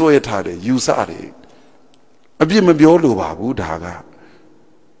စွဲထားတယ်ယူဆတယ်အပြစ်မပြောလို့ပါဘူးဒါက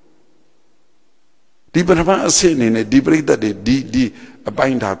ဒီပထမအဆင့်အနေနဲ့ဒီပြိတ္တတွေဒီအပို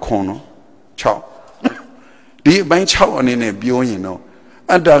င်းဒါခွန်နော်6ဒီအပိုင်း6အနေနဲ့ပြောရင်တော့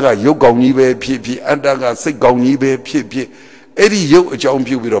အတ္တကရုပ်ကောင်ကြီးပဲဖြစ်အတ္တကစိတ်ကောင်ကြီးပဲဖြစ်အဲ့ဒီရုပ်အကြောင်း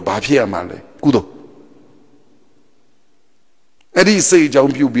ပြုပြီးတော့ဘာဖြစ်ရမှာလဲကုသိုလ်အဲ့ဒီစိတ်အကြော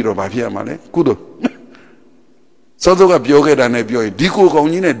င်းပြုပြီးတော့ဘာဖြစ်ရမှာလဲကုသိုလ်စောစောကပြောခဲ့တာနဲ့ပြောရင်ဒီကိုကောင်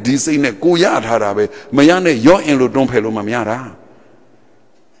ကြီးနဲ့ဒီစိတ်နဲ့ကိုရထားတာပဲမရနဲ့ရော့အင်လို့တွန်းဖယ်လို့မရတာ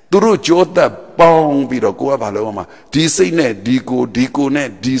သူတို့ကြောတတ်ပ ပေါင်းပြီးတော့ကိုကဘာလို့မှာဒီစိတ်နဲ့ဒီကိုနဲ့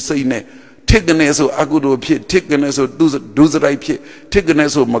ဒီစိတ်နဲ့ထစ်ကနေဆိုအကုသိုလ်ဖြစ်ထစ်ကနေဆိုဒုစရိုက်ဖြစ်ထစ်ကနေ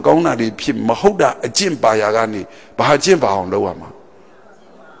ဆိုမကောင်းတာတွေဖြစ်မဟုတ်တာအကျင့်ပါရာကနေဘာအကျင့်ပါအောင်လုပ်ရမှာ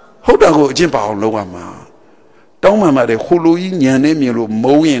ဟုတ်တာကိုအကျင့်ပါအောင်လုပ်ရမှာတောင်းမှန်ပါတယ်ခူလိုကြီးညံနေမြင်လို့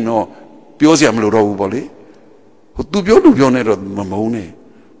မုန်းရင်တော့ပြောစရာမလိုတော့ဘူးပေါ့လေဟိုသူပြောလူပြောနေတော့မမုန်းနဲ့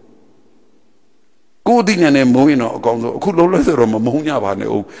ကိုယ်သိဉာဏ်နဲ့မုန်းရင်တော့အကောင်းဆုံးအခုလုံးလဲဆိုတော့မမုန်းကြပါနဲ့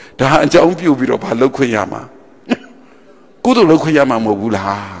ဦးဒါအကြောင်းပြုပြီးတော့ဘာလုပ်ခွင့်ရမှာကိုယ်တို့လုပ်ခွင့်ရမှာမဟုတ်ဘူး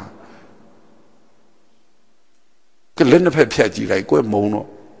လားကလည်းနှစ်ဖက်ဖြတ်ကြည့်လိုက်ကိုယ်မုန်းတော့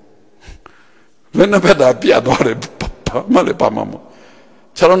လည်းနှစ်ဖက်သာပြတ်သွားတယ်ဘာမှလည်းဘာမှမ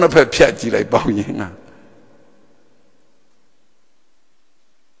ခြေလုံးနှစ်ဖက်ဖြတ်ကြည့်လိုက်ပေါင်းရင်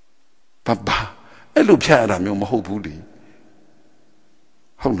ကဘာအဲ့လိုဖြတ်ရတာမျိုးမဟုတ်ဘူးလေ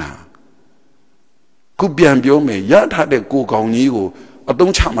ဟုတ်လားခုပြန်ပြောမယ်ရထားတဲ့ကိုကောင်ကြီးကိုအ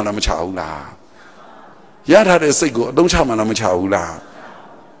တုံးချမှလားမချဘူးလားရထားတဲ့စိတ်ကိုအတုံးချမှလားမချဘူးလား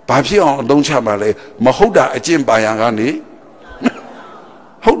ဘာဖြစ်အောင်အတုံးချမှလဲမဟုတ်တာအကျင့်ပါရန်ကနေ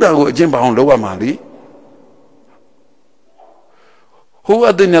ဟုတ်တာကိုအကျင့်ပါအောင်လုပ်ရမှာလေဟို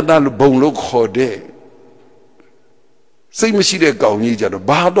အတ္တညတဘုံလို့ခေါ်တဲ့စိတ်မရှိတဲ့ကောင်ကြီးကြတော့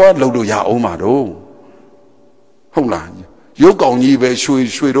ဘာတော့လုပ်လို့ရအောင်မှာတော့ဟုတ်လားရုပ်ကောင်ကြီးပဲ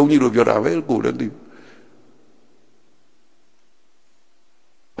ရွှေတုံးကြီးလို့ပြောတာပဲကိုလည်းသိ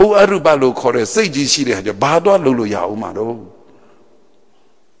ဟိုအရုပလို့ခေါ်တဲ့စိတ်ကြီးရှိတဲ့ဟာကြဘာတော့လုပ်လို့ရအောင်မှာတော့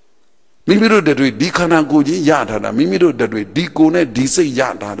မိမိတို့တွေဒီခန္ဓာကိုယ်ကြီးရထားတာမိမိတို့တွေဒီကိုယ်နဲ့ဒီစိတ်ရ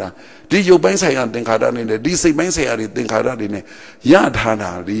ထားတာဒီရုပ်ပိုင်းဆိုင်ရာသင်္ခါရနဲ့ဒီစိတ်ပိုင်းဆိုင်ရာတွေသင်္ခါရတွေနဲ့ရထား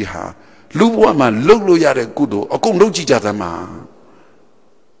တာဒီဟာလူဘဝမှာလှုပ်လို့ရတဲ့ကုသိုလ်အကုန်လုံးကြည့်ကြသမှာ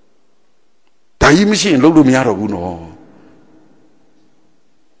ဒါကြီးမရှိရင်လှုပ်လို့မရတော့ဘူးနော်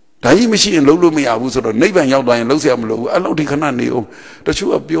ဒါကြီးမရှိရင်လှုပ်လို့မရဘူးဆိုတော့နိဗ္ဗာန်ရောက်သွားရင်လှုပ်เสียမလို့ဘူးအဲ့လိုဒီခဏနေအောင်တချို့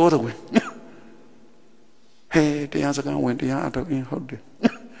ကပြောတယ်ကွယ်ဟဲတရားစကားဝင်တရားအထုတ်ရင်ဟုတ်တယ်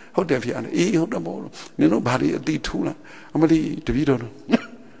ဟုတ်တယ်ဖေအေးဟုတ်တယ်ပေါ့နင်တို့ဘာတွေအတိထူးလားအမလီတပည့်တော်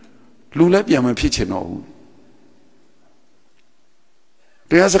လူလည်းပြန်မဖြစ်ချင်တော့ဘူး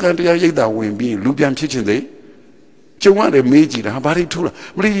တရားစကားတရားရိပ်တာဝင်ပြီးလူပြန်ဖြစ်ချင်သေးကျုံရတယ်မေးကြည့်တာဘာတွေထူးလား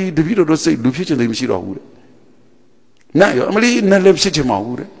အမလီတပည့်တော်စိတ်လူဖြစ်ချင်သေးမရှိတော့ဘူးတဲ့နတ်ရောအမလီနတ်လည်းဖြစ်ချင်မှာ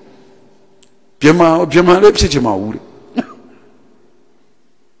ဘူးတဲ့ပြမလည်းဖြစ်ချင်မှာဘူးတဲ့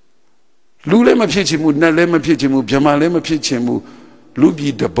လူလည်းမဖြစ်ချင်ဘူးနတ်လည်းမဖြစ်ချင်ဘူးပြမလည်းမဖြစ်ချင်ဘူးလူပြ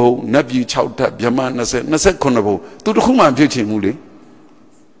ည်တပုံနတ်ပြည်6ဓာတ်ပြမ29ပုံသူတခုမှဖြစ်ချင်ဘူးလေ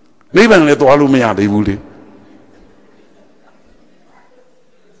နိဗ္ဗာန်လည်းသွားလို့မရသေးဘူးလေဟ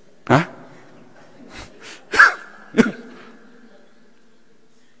မ်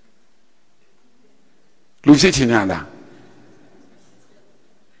လူဖြစ်ချင်ရလား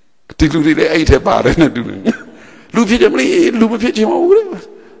ဒီလူတွေလည်းအဲ့ထက်ပါတယ်နဲ့တူတယ်လူဖြစ်တယ်မလေးလူမဖြစ်ချင်ပါဘူးလေ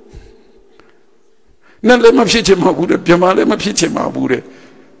နတ်လည်းမဖြစ်ချင်ပါဘူးတဲ့ပြမလည်းမဖြစ်ချင်ပါဘူးတဲ့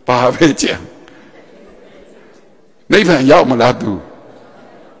ဘာပဲကြံနိဗ္ဗာန်ရောက်မလားသူ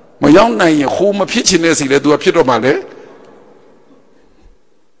မရောက်နိုင်ရင်ဟိုမဖြစ်ချင်တဲ့စီလဲသူကဖြစ်တော့မှလေ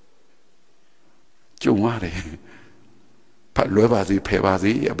ကြုံရတယ်ဖတ်လွဲပါစေဖယ်ပါ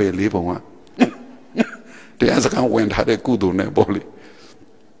စေအပေလေးပုံကတရားစကားဝင်ထားတဲ့ကုသိုလ်နဲ့ပေါ့လေ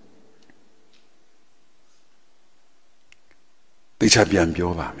သိချပြန်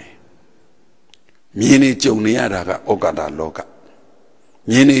ပြောပါမယ်မြင်နေကြုံနေရတာကဩကာသလောက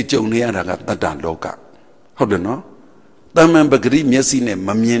မြင်နေကြုံနေရတာကတတ္တလောကဟုတ်တယ်နော်တမန်ပဂရိမျက်စိနဲ့မ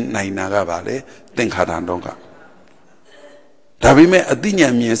မြင်နိုင်တာကပါလေသင်္ခါရလောကဒါပေမဲ့အသိဉာ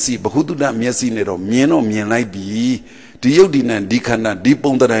ဏ်မျက်စိဘ ഹു တုတမျက်စိနဲ့တော့မြင်လိုက်ပြီဒီယုတ်ဒီနံဒီခန္ဓာဒီ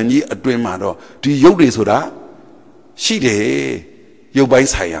ပုံတရံကြီးအတွင်းမှာတော့ဒီယုတ်တွေဆိုတာရှိတယ်ယုတ်ပိုင်း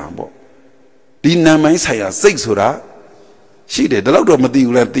ဆိုင်ရာပေါ့ဒီနာမ်ပိုင်းဆိုင်ရာစိတ်ဆိုတာရှိတယ်ဒါတော့မသိ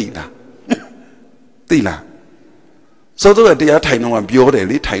ဘူးလားသိလားသိလားစောစောကတရားထိုင်တော့ပြောတယ်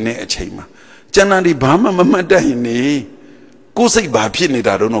လေထိုင်တဲ့အချိန်မှာကျန်တာဒီဘာမှမမှတ်တတ်ရင်နေကိုယ်စိတ်ဘာဖြစ်နေ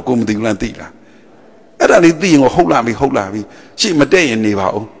တာတော့ကိုမသိဘူးလားသိလားအဲ့ဒါလေးသိရင်ဟုတ်လားပြီရှေ့မတက်ရင်နေပါ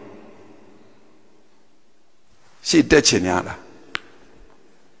ဦးရှေ့တက်ချင်ရလား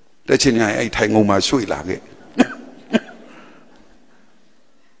တက်ချင်ရရင်အဲ့ထိုင်ငုံမှာရွှေ့လာခဲ့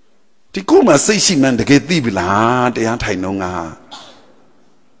ဒီကိုယ်မှာစိတ်ရှိမှန်တကယ်သိပြီလားတရားထိုင်တော့ငါ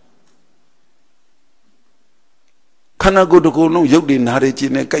ခန္ဓာကိုယ်တစ်ခုလုံးရုပ်တွေနားတွေကျ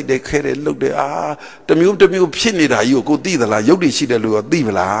င်နေကြိုက်တယ်ခဲတယ်လှုပ်တယ်တမျိုးဖြစ်နေတာကြီးကိုသိသလားရုပ်တွေရှိတယ်လို့သိပ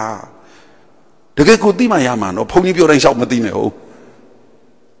လားတကယ်ကိုသိမှရမှာနော်ဘုန်းကြီးပြောတိုင်းရှောက်မသိနဲ့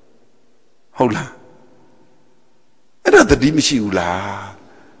ဟုတ်လားအဲ့ဒါတတိမရှိဘူးလား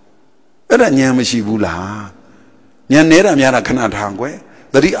အဲ့ဒါဉာဏ်မရှိဘူးလားဉာဏ်နေတာများတာခဏထားကွယ်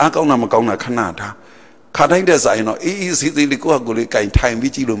တတိအားကောင်းတာမကောင်းတာခဏထားခါတိုင်းတဲ့ဆိုင်တော့အေးဆေးလေးကိုယ့်ဟာကိုယ်လေးကင်ထိုင်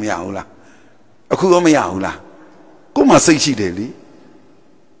ပြီးကြည့်လို့မရဘူးလား အခုရောမရဘူးလားကိုမှစိတ်ရှိတယ်လေ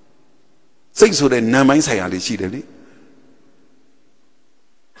စိတ်ဆိုတဲ့နာမ်ပိုင်းဆိုင်ရာလေးရှိတယ်လေ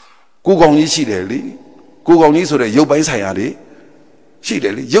ကိုယ်ကောင်ကြီးရှိတယ်လေကိုယ်ကောင်ကြီးဆိုတဲ့ရုပ်ပိုင်းဆိုင်ရာလေးရှိတ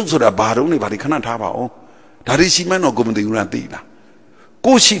ယ်လေရုပ်ဆိုတာဘာတုံးနေဘာတွေခဏထားပါအောင်ဒါတွေရှိမှန်းတော့ကိုမသိဘူးလားသိလား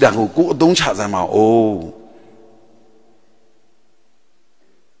ကိုရှိတာကိုကိုအသုံးချစမ်းပါအောင်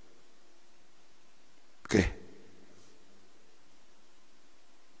ကဲ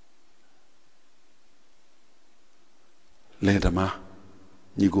လေဓမ္မ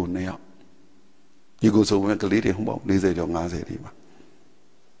ညီကို2ယောက်ညီကိုဆိုရင်ကလေးတွေဟုတ်ပေါ့40ကျော်50တွေပါ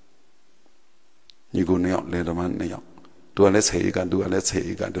ညီကို2ယောက်လေဓမ္မ2ယောက်သူကလည်း10ဧကသူကလည်း10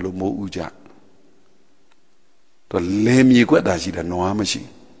ဧကဒီလိုမိုးဥကြသူလေမြေကွက်တာရှိတယ်နွားမရှိ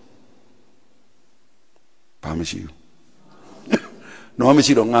ဘာမရှိဘူးနွားမ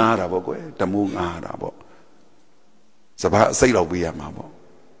ရှိတော့ငားရတာပေါ့ကွယ်တမိုးငားရတာပေါ့စပါးအစိတ်တော့ပေးရမှာပေါ့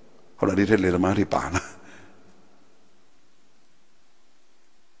ဟုတ်လားဒီထက်လေဓမ္မတွေပါလား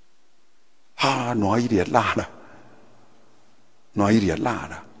ဟာနွားကြီးတွေလှတာနွားကြီးတွေလှ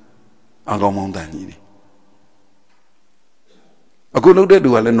တာအကောင်မောင်းတန်ကြီးတွေအခုလုတ်တဲ့သူ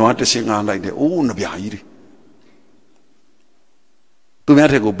ကလည်းနွားတရှင်းငားလိုက်တယ်အိုးနှပြကြီးတွေသူများ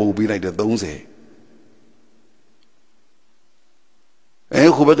ထက်ကိုပို့ပေးလိုက်တယ်30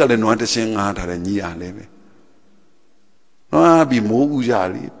ခုဘက်ကလည်းနွားတရှင်းငားထားတယ်ညီရလဲပဲနွားပြီးမိုးဥကြ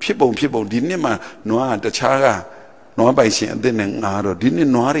လေဖြစ်ပုံဒီနှစ်မှနွားတခြားကနွားပိုင်ရှင်အစ်စ်နဲ့ငားတော့ဒီနှစ်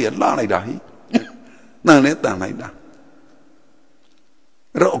နွားတွေကလှလိုက်တာဟိတန်လဲတန်လိုက်တာ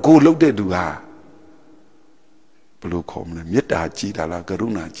အဲ့တော့အကိုလုတ်တဲ့သူဟာဘလို့ခေါ်မလဲမေတ္တာကြီးတာလားကရု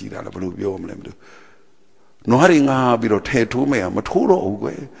ဏာကြီးတာလားဘလို့ပြောမလဲမလို့နွားတွေငါပြီးတော့ထဲထိုးမယ်မထိုးတော့ဘူးကွ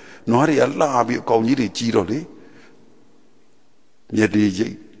ယ်နွားတွေကလှပြီးအကောင်ကြီးတွေကြီးတော့လေမြက်တွေရိ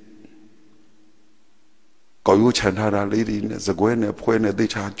တ်ကောက်ရိုးချန်ထားတာလေးတွေနဲ့စကွဲနဲ့ဖွဲနဲ့သိ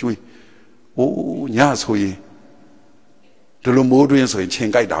ချာကျွေးအိုးညဆိုရင်ဒီလိုမိုးတွင်းဆိုရင်ချိန်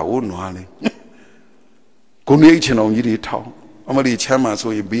ကြိုက်တာကိုနွားလေကိုနေချင်အောင်ကြီးတွေထောင်းအမလီချမ်းမှာ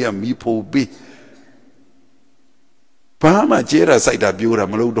ဆိုရင်ဘေးကမီးဖိုးပေးဘာမှကျဲတာစိုက်တာပြောတာ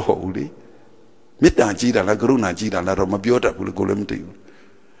မလုပ်တော့ဘူးလေမေတ္တာကြီးတာလားကရုဏာကြီးတာလားတော့မပြောတတ်ဘူးလေကိုလည်းမသိဘူး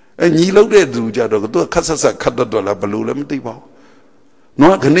ညီလောက်တဲ့သူကြတော့သူကခတ်ဆက်ခတ်တော့လားဘလို့လည်းမသိပါဘူး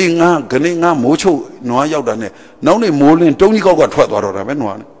နွားခနေငါမိုးချုပ်နွားရောက်တာနဲ့နောက်နေ့မိုးလင်းတုံးကြီးကောက်ကထွက်သွားတော့တာပဲ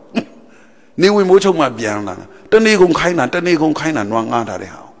နွားနဲ့နေဝင်မိုးချုပ်မှပြန်လာတနေ့ကုန်ခိုင်းတာနွားငားထား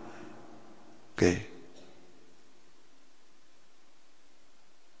တဲ့ဟာကဲ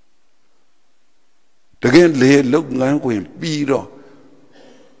တကယ်လေလုတ်ငန်းဝင်ပြီးတော့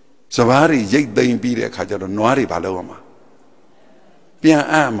စပားတွေရိတ်သိမ်းပြီးတဲ့အခါကျတော့နွားတွေဘာလုပ်ရမှာပြန်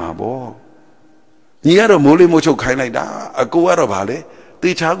အံ့မှာပေါ့ညီကတော့မိုးလေးမိုးချုပ်ခိုင်းလိုက်တာအကိုကတော့ဗာလေ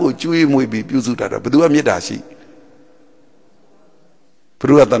တေချာကိုကျွေးမွေးပြီးပြုစုတာတော့ဘသူကမေတ္တာရှိဘ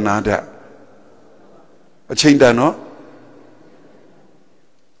သူကတနာတတ်အချိန်တန်နော်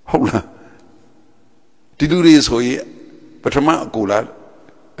ဟုတ်လားဒီလူတွေဆိုရင်ပထမအကို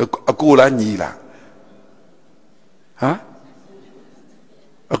လားညီလားဟာ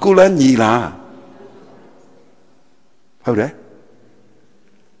အကိုလားညီလားဟုတ်တယ်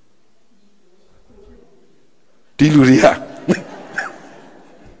ဒီလူတွေက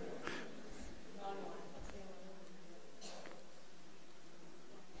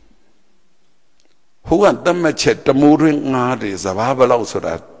ဟိုကတတ်မှတ်ချက်တမိုးတွင်ငားတယ်စဘာဘလောက်ဆို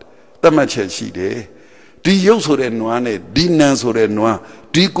တာတတ်မှတ်ချက်ရှိတယ်ဒီရုပ်ဆိုတဲ့နွားနဲ့ဒီနံဆိုတဲ့နွား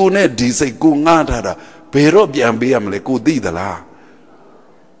ဒီကိုနဲ့ဒီစိတ်ကိုငားထားတာဘယ်တော့ပြန်ပေးရမလဲကိုသိသလား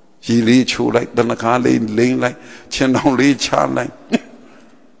ရေလေးချိုးလိုက်တနခါလေးလိမ့်လိုက်ခြံတောင်လေးချလိုက်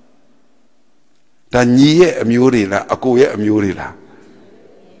ဒါညီရဲ့အမျိုးတွေလားအကိုရဲ့အမျိုးတွေလား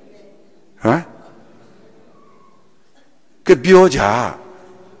ဟမ်ကပြောကြ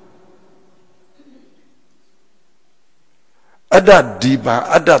အတ္တဒီပါ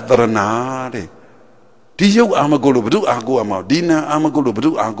အတ္တတရဏတဲ့ဒီယုတ်အာမကိုလို့ဘု து အာကိုရမှာဒီနံအာမကိုလို့ဘု து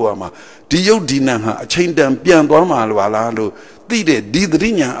အာကိုရမှာဒီယုတ်ဒီနံဟာအချိန်တန်ပြန်သွားမှာလားလို့သိတဲ့ဒီသတိ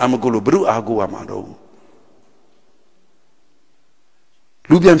ညာအာမကိုလို့ဘု து အာကိုရမှာတော့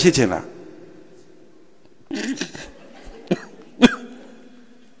လူပြန်ဖြစ်ချင်လား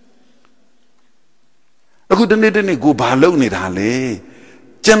အခုတနေ့ကိုဘာလုပ်နေတာလဲ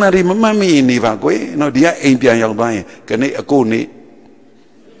ကျန်တာတွေမမှတ်မိရင်နေပါကွယ်နော်ဒီကအိမ်ပြန်ရောက်သွားရင်ခဏအကိုနေ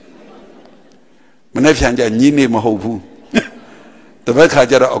မနေ့ဖြန်ကြညီနေမဟုတ်ဘူးတပတ်ခါ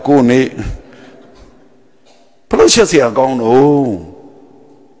ကျတော့အကိုနေဘလို့ချက်စရာကောင်းတော့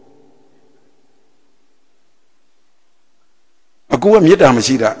အကိုကမေတ္တာမ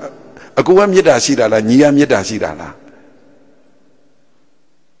ရှိတာအကိုကမေတ္တာရှိတာလားညီကမေတ္တာရှိတာလား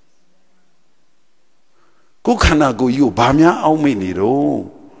ကိုခန္ဓာကိုယ်ကြီးကိုဘာများအောက်မေ့နေတော့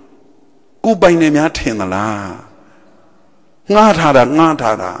ကို ကိုပိုင်နေများထင်သလားငှားထားတာ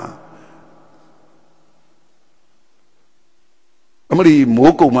အမလီ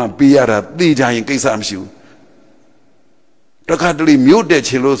မိုးကုံမှပေးရတာသိကြရင်ကိစ္စမရှိဘူးတခါတလေမြို့တက်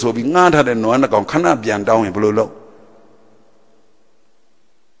ချင်လို့ဆိုပြီးငှားထားတဲ့နွားနှကောင်ခဏပြန်တောင်းရင်ဘယ်လိုလုပ်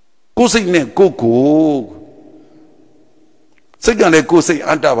ကိုယ်စိတ်နဲ့ကိုစိတ်ကလည်းကိုယ်စိတ်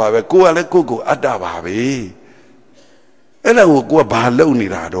အတ္တပါပဲကိုယ်ကလည်းကိုအတ္တပါပဲအဲ့ဒါကိုကဘာလုပ်နေ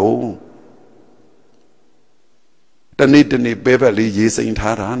တာတော့တနေ့ပဲပဲလေးရေးစိမ်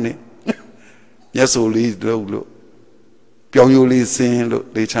ထားတာနဲ့မျက်စိုလေးလုပ်လို့ပြောင်းရိုးလေးစင်းလို့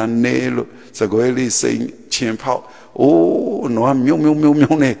လေချာနေလို့စကွဲလေးစိမ်ချင်ဖောက်အိုးနွားမြုံ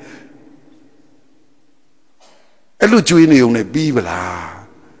နဲ့အဲ့လိုကျွေးနေုံနဲ့ပြီးပလား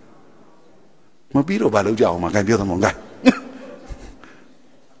မပြီးတော့ဘာလုပ်ကြအောင်မကန်ပြောသမောင်ကဟာ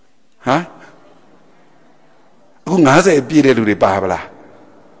အခု90ပြည့်တဲ့လူတွေပါဗလား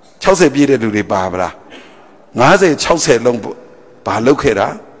60ပြည့်တဲ့လူတွေပါဗလား50 60လုံးဘာလုပ်ခဲ့တာ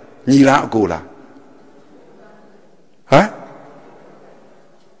ညီလားအကိုလားဟမ်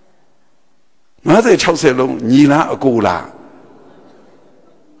50 60လုံးညီလားအကိုလား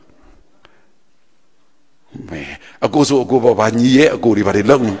မဲအကိုဆိုအကိုဘာညီရဲ့အကိုတွေဘာတွေ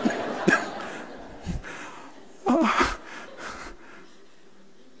လုပ်နေ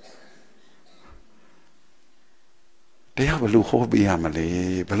တရားဘယ်လိုဟောပေးရမလဲ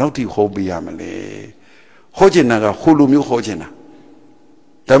ဘယ်လောက်ထိဟောပေးရမလဲဟောချင်တာကဟိုလိုမျိုးဟောချင်တာ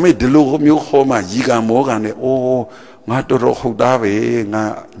ဒါပေမဲ့ဒီလိုမျိုးဟောမှရီကံမောကံနဲ့အိုးငါတော်ဟုတ်သားပဲငါ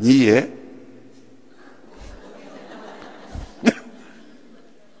ညီးရဲ့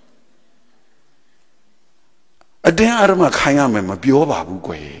အတင်းအဓမ္မခိုင်းရမယ်မပြောပါဘူး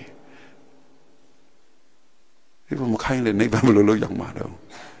ကွယ်ဒီဘမခိုင်းလေနိဗ္ဗာန်ဘယ်လိုလုပ်ရောက်မှာတော့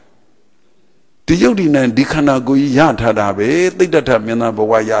ဒီယုတ်ဒီနဲ့ဒီခန္ဓာကိုယ်ကြီးရထားတာပဲသိတ္တထမင်းသားဘ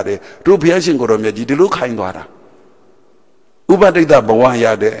ဝရတယ်တို့ဘုရားရှင်ကိုယ်တော်မြတ်ကြီးဒီလိုခိုင်းသွားတာဥပတိတ္တဘဝရ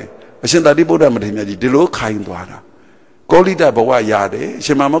တယ်အရှင်သာတိဗုဒ္ဓမထေရမြတ်ကြီးဒီလိုခိုင်းသွားတာကောလိတဘဝရတယ်အရှ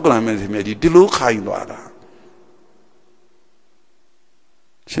င်မမောက္ကလမထေရမြတ်ကြီးဒီလိုခိုင်းသွားတာ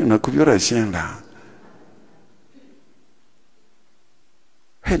ရှင်ကခုပြောရရှင်းလား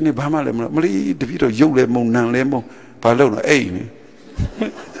ဟဲ့နေဘာမှလည်းမလေးတပည့်တော့ရုပ်လည်းမုံနံလည်းမုံဘာလို့လဲအိတ်နေ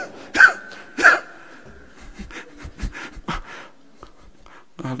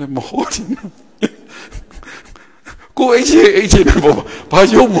အဲ့မဟုတ်ဘူးကိုအိတ်ချေတယ်ပေါ့ဘာ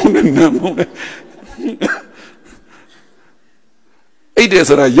ရုပ်မုံနဲ့နံမုံနဲ့အိတ်တယ်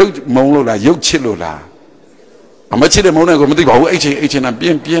ဆိုတာရုပ်မုံလို့လားရုပ်ချစ်လို့လားအမချစ်တဲ့မုံနဲ့ကိုမသိပါဘူးအိတ်ချင်တာပြ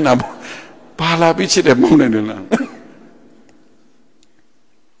င်းတာဘာလာပြီးချစ်တဲ့မုံနဲ့လား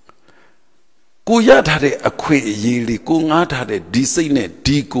ကိုရထားတဲ့အခွင့်အရေးလေးကိုငားထားတဲ့ဒီစိတ်နဲ့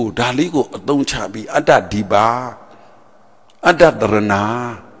ဒီကိုဒါလေးကိုအသုံးချပြီးအတ္တဒီပါအတ္တတရဏ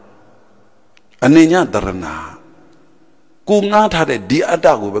အနိညာတရဏကိုငားထားတဲ့ဒီအတ္တ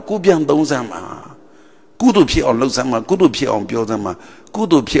ကိုပဲကိုပြန်သုံးစမ်းမှာကုသိုလ်ဖြစ်အောင်လှုပ်စမ်းမှာကုသိုလ်ဖြစ်အောင်ပြောစမ်းမှာကု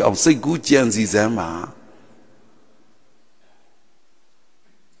သိုလ်ဖြစ်အောင်စိတ်ကူးကြံစီစမ်းမှာ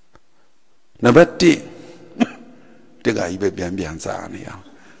နံပါတ်1တက္ကကြီးပဲပြန်စားနေအောင်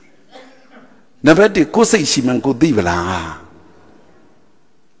နံပါတ်1ကိုယ်စိတ်ရှိမှန်ကိုသိပလား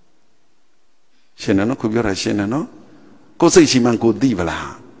ရှင်းတယ်နော်ခုပြောတာရှင်းတယ်နော်ကိုယ်စိတ်ရှိမှန်ကိုသိပ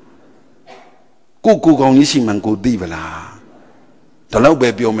လားကိုကောင်းကြီးရှိမှန်ကိုသိပလားဒါတော့ပဲ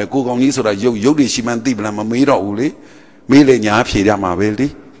ပြောမယ်ကိုကောင်းကြီးဆိုတာရုပ်တွေရှိမှန်သိပလားမမေးတော့ဘူးလေမေးလေညာဖြေရမှာပဲလေ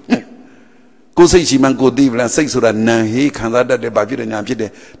ကိုယ်စိတ်ရှိမှန်ကိုသိပလားစိတ်ဆိုတာနံဟေးခံစားတတ်တယ်ဘာဖြစ်တယ်ညာဖြစ်တ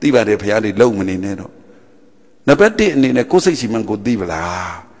ယ်သိပါတယ်ဘုရားတွေလုံမနေနဲ့တော့နံပါတ်1အနေနဲ့ကိုယ်စိတ်ရှိမှန်ကိုသိပ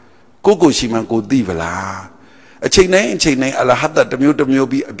လားကိုရှိမှန်ကိုသိပလားအချိန်တိုင်းအလဟတတမျိုး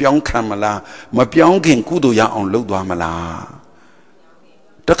ပြီးအပြောင်းခံမလားမပြောင်းခင်ကုသိုလ်ရအောင်လုပ်သွားမလား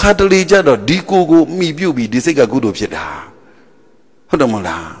တခါတလေကြတော့ဒီကိုမိပြုတ်ပြီးဒီစိတ်ကကုသိုလ်ဖြစ်တာဟုတ်တယ်မ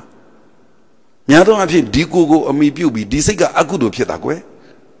လားများသောအားဖြင့်ဒီကိုအမိပြုတ်ပြီးဒီစိတ်ကအကုသိုလ်ဖြစ်တာကွယ်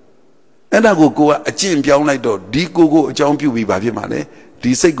အဲ့ဒါကိုကအကျင့်ပြောင်းလိုက်တော့ဒီကိုအကြောင်းပြုတ်ပြီးဘာဖြစ်မှာလဲ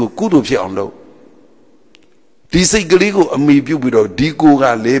ဒီစိတ်ကိုကုသိုလ်ဖြစ်အောင်လုပ်ဒီစိတ်ကလေးကိုအမိပြုတ်ပြီးတော့ဒီကိုက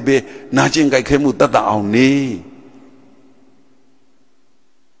လည်းပဲနာကျင်ကြိုက်ခဲမှုတတ်တအောင်နေ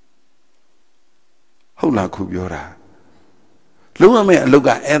ဟုတ်လားခုပြောတာလုံးဝမဲ့အလုတ်က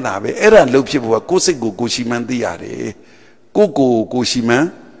အဲ့ဒါပဲအဲ့ဒါလှုပ်ဖြစ်ဖို့ကကိုယ်စိတ်ကိုရှိမှန်းသိရတယ်ကိုရှိမှန်း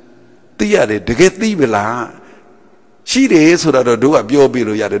သိရတယ်တကယ်သိပလားရှိတယ်ဆိုတာတော့တို့ကပြောပြ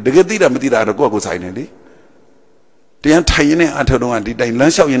လို့ရတယ်တကယ်သိတာမသိတာတော့ကိုယ့်ဆိုင်နေလေတရားထိုင်ရင်နဲ့အထောက်တော့ကဒီတိုင်းလ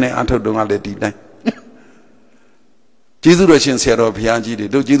မ်းလျှောက်ရင်နဲ့အထောက်တော့ကလည်းဒီတိုင်းကျေးဇူးတော်ရှင်ဆရာတော်ဘုရားကြီးတွေ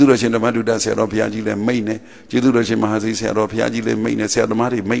တို့ကျေးဇူးတော်ရှင်ဓမ္မဒုတဆရာတော်ဘုရားကြီးလည်းမိတ်နေကျေးဇူးတော်ရှင်မဟာစီဆရာတော်ဘုရားကြီးလည်းမိတ်နေဆရာသမား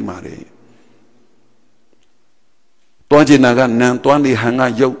တွေမိတ်ပါတယ်တွားကျင်နာကနံတွားနေဟန်က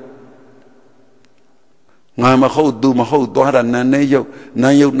ရုပ် ngài mà khâu tu mà khâu toa ra nan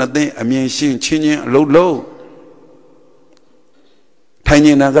yêu nát thế âm yên xin chín nhiên lâu lâu thay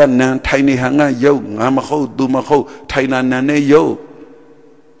nhiên là cái nan thay ni hàng ngài yêu ngài mà khâu tu mà khâu thay nan yêu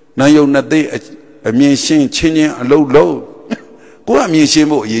nát thế âm yên xin chín nhiên lâu lâu cô âm yên xin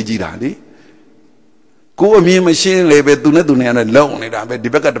bộ gì ra đi cô âm yên mà xin lấy về tu này là lâu này đã về đi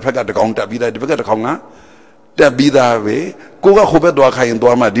bắt cái con tập đi ra đi bắt cái con á tập đi ra về cô cái không biết toa khai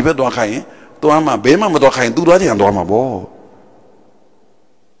toa mà đi biết toa khai toa mà bé mà toa khai tu đó thì toa mà bỏ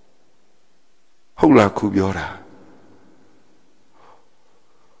không là khu biểu ra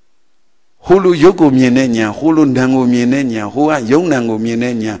hồ lô yêu của miền này nhà hồ lô nàng của miền này nhà hồ ai yêu nàng của miền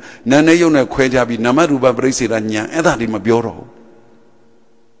này nhà nàng ấy yêu này khoe ra bị nắm rùa bơi xì ra nhà ấy ta đi mà biểu rồi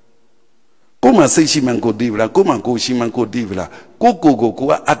cô mà xây xi măng cô đi về cô mà cô xi măng cô đi về cô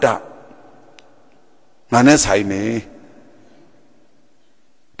ăn đã ngàn này sai này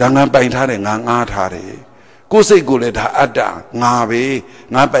đang ngàn bay thà đấy ngàn ngà thà đấy cô xây cô lại thà ăn đã ngà về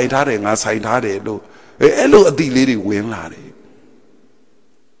ngàn bay thà đấy ngàn sai thà đấy luôn ấy luôn ở đi lấy đi quên là đấy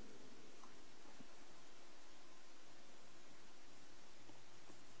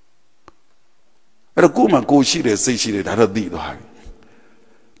rồi cô mà cô xí đấy xây xí đấy đã đi rồi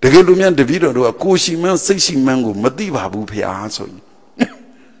để cái lúc nhận được video đó cô xí mang xây xí mang của mất đi vào bù phê á rồi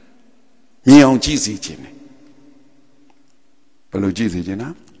nhiều chi gì chứ này bao nhiêu chi gì chứ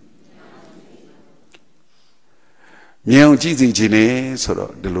nào nhiều chi gì chứ này sau đó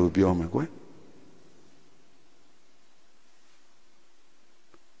để lôi biểu mà quên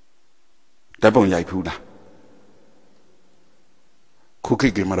đại bọn giải phù đã khu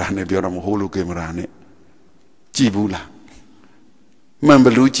cái camera này biểu làm holo camera này chỉ bù là mình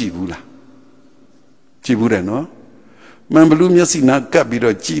bự chỉ bù đấy nó mình bự nhất xin na cắt bị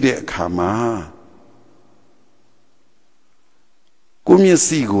rồi chỉ để khám mà cô miết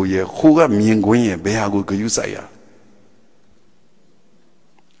xì cô ye khu cái miếng quên ye bé cô cứ sai à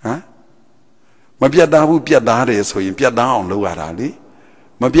hả mà biết đá đấy rồi biết đá ông lâu à đi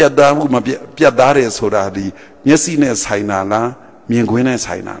mà biết đá đấy rồi là đi miết xì này sai na là miếng quên này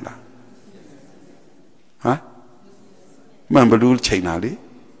sai na là hả mình bự chạy na đi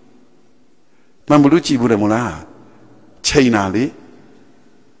mình bự chỉ bù đấy mà là chạy na đi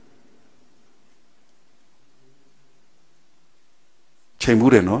chạy bù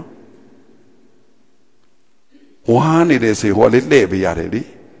đấy nó hoa này để xây hoa lên lệ bây giờ đấy đi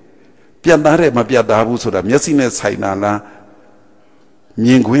biết đá đấy mà biết đá bù số đó miết xì này sai na là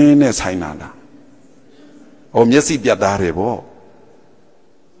miếng quên này sai na là miết xì biết đá đấy bo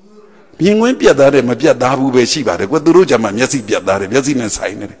miếng quên biết đá đấy mà biết đá bù về xí bà đấy có tôi nói mà miết xì biết đá đấy miết xì này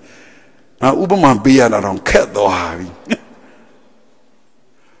sai này Ubama bia na rong khét đó havi.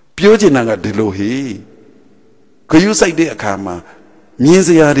 Biểu chỉ là cái điều hi. Cái yêu say đấy cả mà miếng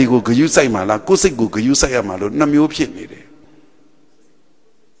gì đi của cái yêu say mà là cố sức của cái yêu say mà luôn nằm yếu phiền này đấy.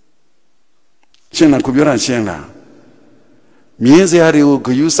 Xem là cứ biểu là xem là miếng gì đi của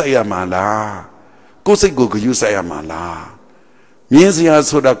cái yêu say mà là cố sức của cái yêu say mà là miếng gì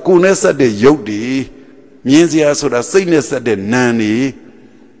số đó cố nên sẽ để yếu đi miếng gì số đó say nên sẽ để năn đi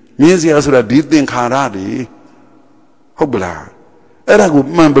miếng gì số đó đi tiền khá ra đi không là ở đó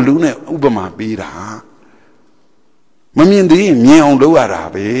cũng mang bự này Ubama bia đã mà miếng đi miếng ông đâu ra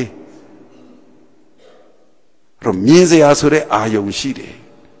vậy rồi miếng gì số đấy ai dùng gì đấy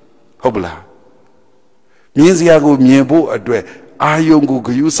không là miếng gì của miếng bộ ở đây ai dùng của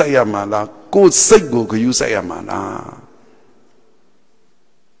cái yêu say mà là cố sức của cái yêu say mà là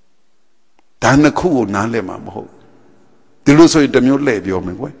đàn nó khu nán lên mà không từ lúc rồi đâm nhau lệ biểu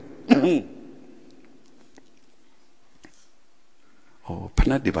mình quay phần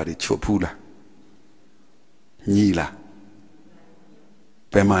này đi vào đi chùa phu là nhì là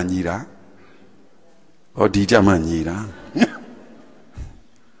bé mà nhì đó đi cha mà nhì đó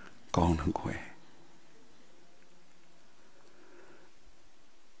con nó quay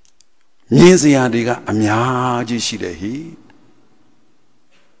nhì gì à đi cả nhà chỉ xí đấy hi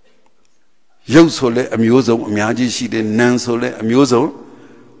yêu số lệ amiêu giống nhà chỉ xí đấy nàng số lệ amiêu giống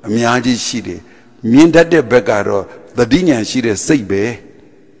nhà chỉ xí đấy miền đất để bê cả rồi the đi nhà xí đấy xây bê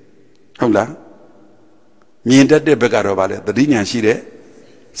không là miền đất để bê cả rồi vậy the đi nhà xí đấy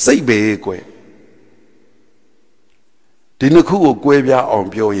xây bê quay đi nước khu quay bia ông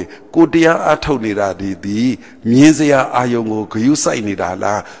biểu gì cô tia ăn thâu này ra đi miền gì ai dùng cô cứu xây này ra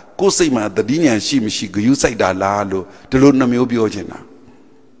là cô xây mà the đi nhà xí mới cứu xây ra là luôn từ lúc nào mới biểu gì nào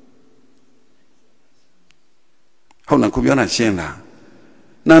không là cô biểu là xem là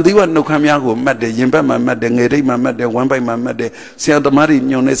nàng đi vào nấu cơm nhà của mẹ để yên bát mà mẹ để nghề đây mà mẹ để quán bay mà mẹ để xe tàu máy đi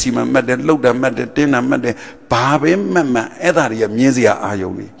nhau này xí mà mẹ để lâu đã mẹ để tên là mẹ để bà bé mẹ ở đây là miếng gì ai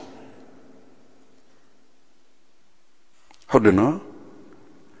dùng đi ဟုတ်တယ်နော်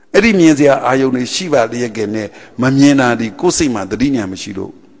အဲ့ဒီမြင်စရာအာယုန်တွေရှိပါလျက်ကဲနဲ့မမြင်တာဒီကိုယ်စိတ်မှာသတိဉာဏ်မရှိ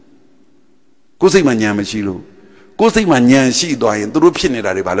လို့ကိုယ်စိတ်မှာဉာဏ်မရှိလို့ကိုယ်စိတ်မှာဉာဏ်ရှိသွားရင်သူတို့ဖြစ်နေ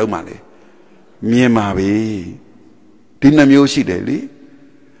တာတွေဘာလို့မှလဲမြင်ပါပဲဒီနှမျိုးရှိတယ်လေ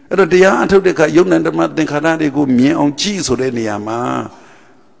အဲ့တော့တရားအထုတ်တဲ့အခါယုံ nant ဓမ္မသင်္ခါရတွေကိုမြင်အောင်ကြည့်ဆိုတဲ့နေရာမှာ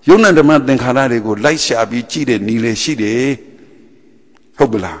ယုံ nant ဓမ္မသင်္ခါရတွေကိုလိုက်ရှာပြီးကြည့်တဲ့နည်းလည်းရှိတယ်ဟု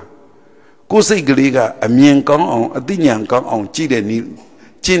တ်ပလားကိုယ်စိတ်ကလေးကအမြင်ကောင်းအောင်အသိဉာဏ်ကောင်းအောင်ကြည့်တဲ့နည်း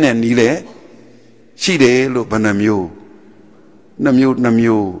ကျင့်တဲ့နည်းလည်းရှိတယ်လို့ဘယ်နှမျိုးနှ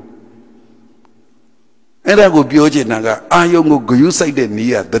မျိုးအဲ့ဒါကိုပြောချင်တာကအာယုံကိုဂရုစိုက်တဲ့န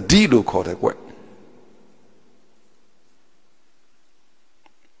ည်းကတတိလို့ခေါ်တယ်ကွ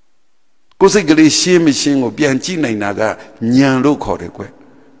ကိုယ်စိတ်ကလေးရှင်းမရှင်းကိုပြန်ကြည့်နိုင်တာကဉာဏ်လို့ခေါ်တယ်ကွ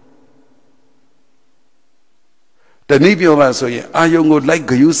တနည်းပြောပါဆိုရင်အာယုံကိုလိုက်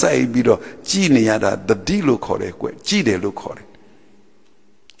ဂရုစိုက်ပြီးတော့ကြည့်နေရတာတတိလို့ခေါ်တယ်ကွကြည့်တယ်လို့ခေါ်တယ်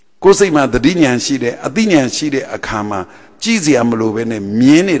ကိုယ်စိတ်မှာတတိဉာဏ်ရှိတယ်အသိဉာဏ်ရှိတဲ့အခါမှာကြည့်စရာမလိုဘဲနဲ့မြ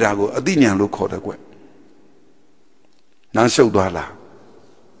င်နေတာကိုအသိဉာဏ်လို့ခေါ်တယ်ကွနားရှုပ်သွားလား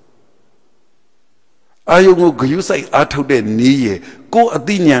အာယုံကိုဂယုစိုက်အားထုတ်တဲ့နည်းရယ်ကိုယ်အ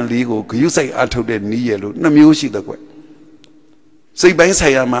သိဉာဏ်လေးကိုဂယုစိုက်အားထုတ်တဲ့နည်းရယ်လို့နှစ်မျိုးရှိတယ်ကွစိတ်ပိုင်းဆို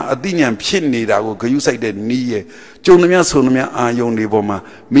င်ရာမှာအသိဉာဏ်ဖြစ်နေတာကိုဂယုစိုက်တဲ့နည်းရယ်ကြုံသမျှဆုံသမျှအာယုံတွေပေါ်မှာ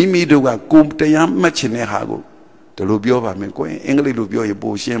မိမိတို့ကကိုယ်တရားမှတ်ချင်တဲ့ဟာကိုဒီလိုပြောပါမယ်ကွအင်္ဂလိပ်လိုပြောရင်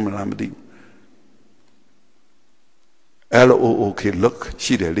ပိုရှင်းမလားမသိဘူး LOOK look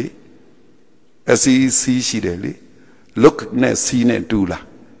ရှိတယ်လေ SEC ရှိတယ်လေ look နဲ့ C နဲ့တူလား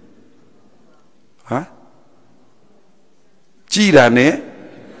ဟာကြည်တာနဲ့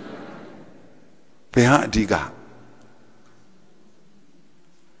ဘယ်ဟာအဓိက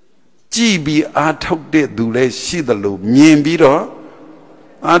ကြည်ပြီးအားထုတ်တဲ့သူလည်းရှိသလိုမြင်ပြီးတော့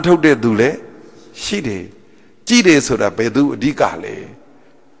အားထုတ်တဲ့သူလည်းရှိတယ်ကြည်တယ်ဆိုတာဘယ်သူအဓိကလဲ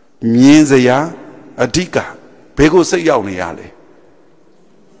မြင်စရာအဓိကဘယ်ကိုစိတ်ရောက်နေရလဲ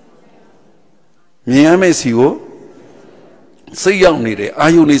မြင်ရမယ့်စီကိုစိတ်ရောက်နေတယ်အာ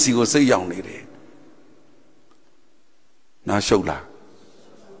ယုန်နေစီကိုစိတ်ရောက်နေတယ်နားရှုပ်လား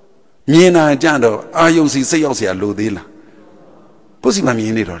မြင်တာကြတော့အာယုန်စီစိတ်ရောက်เสียလိုသေးလားကိုယ်စီမှာမြ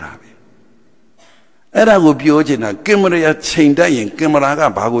င်နေတော့တာပဲအဲ့ဒါကိုပြောချင်တာကင်မရာချိန်တတ်ရင်ကင်မရာက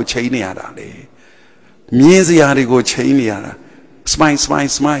ဘာကိုချိန်နေရတာလဲမြင်စရာတွေကိုချိန်နေရတာ smile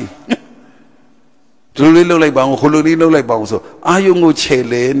ဒီလိုလေးလှုပ်လိုက်ပါအောင်ခလိုလေးလှုပ်လိုက်ပါအောင်ဆိုအာယုံကိုခြေ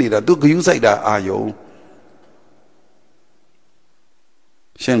လဲနေတာသူဂယုစိုက်တာအာယုံ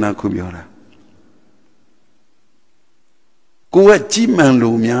ရှင်းလားခုပြောတာကိုယ်ကကြည်မှန်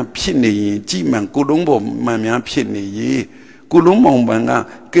လို့များဖြစ်နေရင်ကြည်မှန်ကိုလုံးပေါ်မှန်များဖြစ်နေရင်ကိုလုံးမောင်ပန်က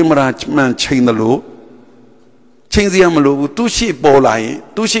ကင်မရာမှန်ချိန်တယ်လို့ချိန်စရာမလိုဘူးသူရှိပေါ်လာရင်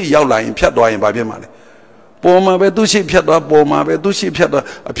သူရှိရောက်လာရင်ဖြတ်သွားရင်ဘာဖြစ်မှာလဲပေါ်မှာပဲသူရှိဖြတ်သွားပေါ်မှာပဲသူရှိဖြတ်သွား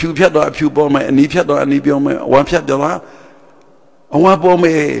အဖြူဖြတ်သွားအဖြူပေါ်မှာအနီးဖြတ်သွားအနီးပြောမယ်အဝါဖြတ်သွားအဝါပေါ်မ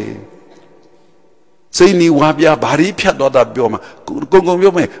ယ်စိတ်နီဝါပြဘာတွေဖြတ်သွားတာပြောမှာကုန်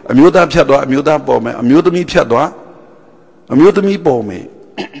ပြောမယ်အမျိုးသားဖြတ်သွားအမျိုးသားပေါ်မယ်အမျိုးသမီးဖြတ်သွားအမျိုးသမီးပေါ်မယ်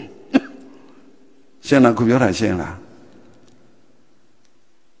ရှင်းလားခုပြောတာရှင်းလား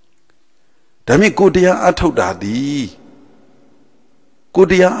ဒါမြင့်ကိုတရားအထုတ်တာဒီကို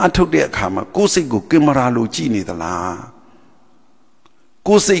တရားအထုတ်တဲ့အခါမှာကိုယ်စိတ်ကိုကင်မရာလိုကြည့်နေသလား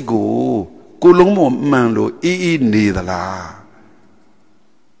ကိုယ်စိတ်ကိုကိုလုံးပေါ်မှန်လို့အေးအေးနေသလား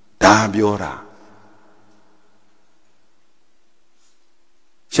ဒါပြောတာ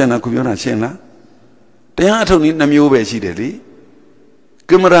ရှင်းလားခုပြောတာရှင်းလားတရားအထုတ်နည်းနှမျိုးပဲရှိတယ်လေ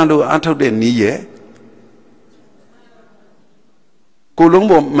ကင်မရာလိုအထုတ်တဲ့နည်းရဲ့ကိုလုံး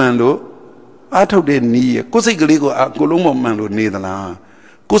ပေါ်မှန်လို့အားထုတ်တဲ့နည်းကိုယ်စိတ်ကလေးကိုကိုလုံးပေါ်မှန်လို့နေသလား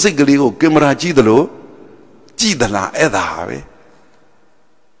ကိုယ်စိတ်ကလေးကိုကင်မရာကြည့်သလိုကြည့်သလားအဲ့ဒါပဲ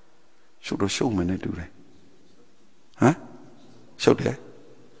ရှုပ်တော့ရှုပ်မယ်နဲ့တူတယ်ဟမ်ရှုပ်တယ်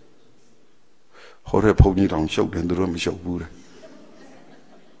ဟောတဲ့ဘုန်းကြီးတောင်ရှုပ်တယ်သူတို့မရှုပ်ဘူးတဲ့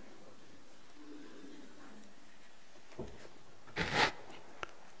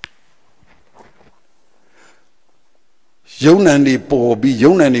ယုံ nant တွေပေါ်ပြီး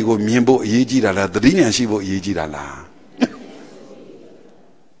ယုံ nant တွေကိုမြင်ဖို့အရေးကြီးတာလားသတိဉာဏ်ရှိဖို့အရေးကြီးတာလား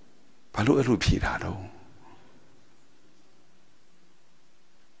ဘာလို့အဲ့လိုဖြေတာတော့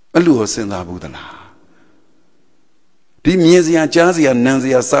အဲ့လိုစဉ်းစားဘူးသလားဒီမြင်စရာကြားစရာနံစ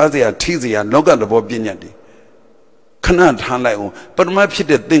ရာစားစရာထိစရာလောကသဘောပညာတွေခဏထားလိုက်အောင်ပထမဖြစ်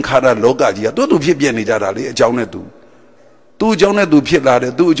တဲ့သင်္ခါရလောကကြီးကသူဖြစ်ပြနေကြတာလေအကြောင်းနဲ့သူအကြောင်းနဲ့သူဖြစ်လာတ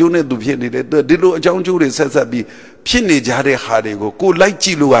ယ်သူအကျိုးနဲ့သူဖြစ်နေတယ်ဒီလိုအကြောင်းကျိုးတွေဆက်ဆက်ပြီးဖြစ်နေကြတဲ့ဟာတွေကိုကိုလိုက်ကြ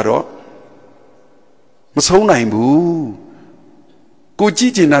ည့်လို့ကတော့မဆုံးနိုင်ဘူးကိုကြ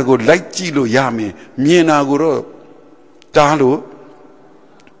ည့်ကျင်တာကိုလိုက်ကြည့်လို့ရမယ်မြင်တာကိုတော့ တားလို့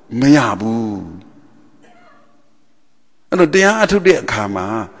မရဘူးအဲ့တော့တရားအထုတ်တဲ့အခါမှာ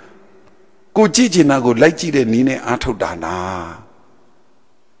ကိုကြည့်ချင်တာကိုလိုက်ကြည့်တဲ့နည်းနဲ့အားထုတ်တာလား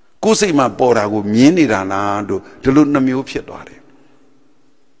ကိုယ်စိတ်မှာပေါ်တာကိုမြင်နေတာလားတို့ဒီလိုနှမျိုးဖြစ်သွားတယ်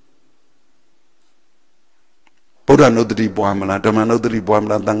ဗုဒ္ဓနုတ္တိပွားမလားဓမ္မနုတ္တိပွားမ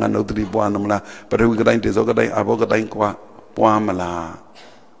လားသံဃာနုတ္တိပွားမလားပရိဝိကတိုင်းတေဇောကတိုင်းအဘောကတိုင်းပွားမလား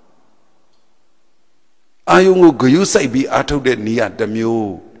အာယုံကိုဂယုစိုက်ပြီးအားထုတ်တဲ့နည်းကတစ်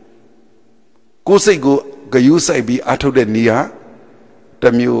မျိုးကိုယ်စိတ်ကိုဂယုစိုက်ပြီးအားထုတ်တဲ့နည်းကတ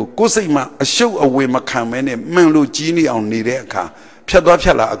စ်မျိုးကိုယ်စိတ်မှာအရှုပ်အဝေမခံမဲနဲ့မှန်လို့ကြီးနေအောင်နေတဲ့အခါဖြတ်သွားဖြ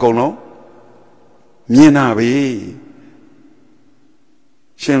တ်လာအကုန်လုံးမြင်တာပဲ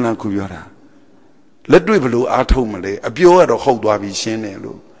ရှင်းလားခုပြောတာလက်တွေ့ဘလို့အားထုတ်မလဲအပြောကတော့ဟုတ်သွားပြီရှင်းတယ်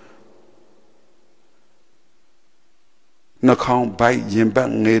လို့နှာခေါင်းဘိုက်ရင်ပတ်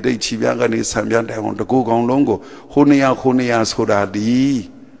ငယ်တိတ်ခြေပြားကနေဆံပြားတိုင်အောင်တကူကောင်လုံးကိုဟိုနေရာဆိုတာဒီ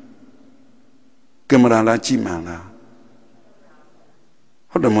ကင်မရာလားကြည့်မှန်လား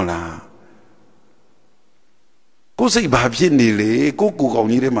ဟုတ်တယ်မလားကိုယ်စိတ်ဘာဖြစ်နေလေကိုယ်ကောင်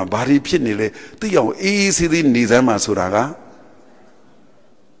ကြီးထဲမှာဘာတွေဖြစ်နေလဲသိအောင်အေးဆေးသေးနေစမ်းမှာဆိုတာက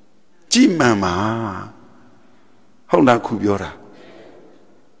ကြည့်မှန်ပါဟုတ်လားခုပြောတာ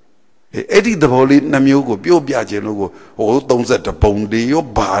အဲ့ဒီသဘောလေးနှမျိုးကိုပြောပြခြင်းလို့ကိုဟို32ပုံတွေရော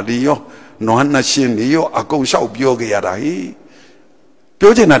ဘာတွေရောနွားနှရှင်းတွေရောအကုန်လျှောက်ပြောကြရတာဟိ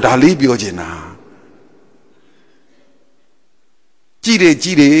ပြောချင်တာဒါလေးပြောချင်တာကြည့်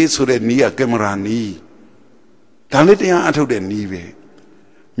တယ်ဆိုတဲ့နီးကကင်မရာနီးဒါလေးတရားအထုတ်တဲ့နီးပဲ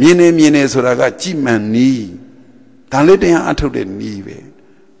မြင်နေဆိုတာကကြည့်မှန်နီးဒါလေးတရားအထုတ်တဲ့နီးပဲ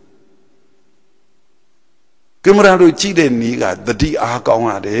ကင်မရာတို့ကြည့်တဲ့နီးကသတိအားကောင်း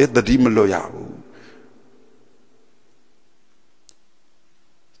ရတယ်သတိမလွတ်ရဘူး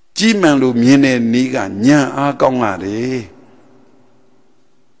ကြည့်မှန်လို့မြင်တဲ့နီးကဉာဏ်အားကောင်းရတယ်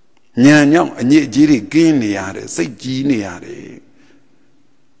ဉာဏ်ကြောင့်အညစ်အကြေးတွေကင်းနေရတယ်စိတ်ကြီးနေရတယ်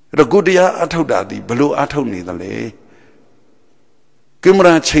အဲ့တော့ကိုတရားအထုတ်တာဒီဘလို့အထုတ်နေသလဲကင်မ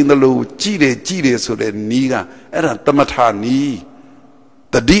ရာချိန်တယ်လို့ကြည့်တယ်ဆိုတဲ့နီးကအဲ့ဒါသမထနီး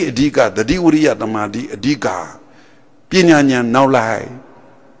တတိအဓိကတတိဝရိယသမာဓိအဓိကပညာဉာဏ်နောက်လိုက်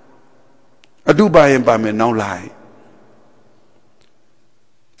အတုပါရင်ပါမယ်နောက်လိုက်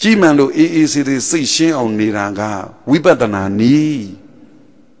ကြည်မှန်လို့အေးဆေးစိတ်ရှင်းအောင်နေတာကဝိပဿနာနီး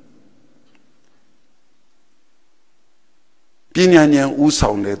ပညာဉာဏ်ဥ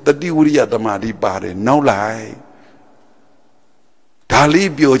ဆောင်တယ်တတိဝရိယသမာဓိပါတယ်နောက်လိုက်ဒါ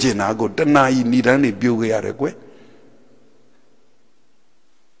လေးပြောချင်တာကိုတဏှာကြီးဏိဒန်းနေပြောခဲ့ရတယ်ကွယ်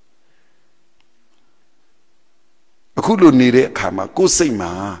အခုလိုနေတဲ့အခါမှာကိုယ်စိတ်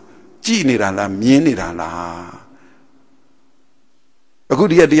မှာကြည်နေတာလားမြင်နေတာလားအခု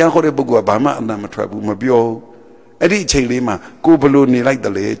ဒီကတရားဟောတဲ့ပုဂ္ဂိုလ်ကဘာမှအနံမထွက်ဘူးမပြောအဲ့ဒီအချိန်လေးမှာကိုဘလို့နေလိုက်တ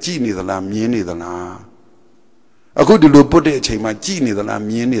ယ်လေကြည်နေသလားမြင်နေသလားအခုဒီလိုပုတ်တဲ့အချိန်မှာကြည်နေသလား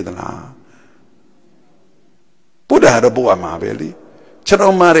မြင်နေသလားပုတ်တာတော့ပုတ်ရမှာပဲလေခြေ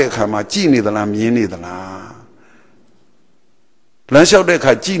တော်မတဲ့အခါမှာကြည်နေသလားမြင်နေသလားလမ်းလျှောက်တဲ့အ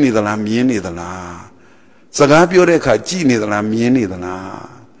ခါကြည်နေသလားမြင်နေသလားစကားပြောတဲ့အခါကြည်နေသလားမြင်နေသလား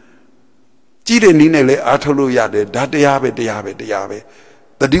ကြည်တဲ့နည်းနဲ့လည်းအားထုတ်လို့ရတယ်ဒါတရားပဲတ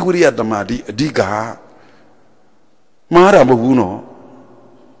တိဝရိယသမာဓိအဓိကမှားတာမဟုတ်ဘူးနော်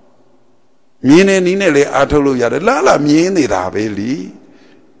မြင်တဲ့နည်းနဲ့လည်းအားထုတ်လို့ရတယ်လာမြင်နေတာပဲလी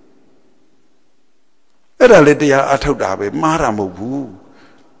အဲ့ဒါလည်းတရားအားထုတ်တာပဲမှားတာမဟုတ်ဘူး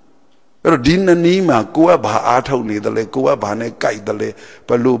အဲ့တော့ဒီနည်းမှာကိုကဘာအားထုတ်နေတယ်လဲကိုကဘာနဲ့ကြိုက်တယ်လဲဘ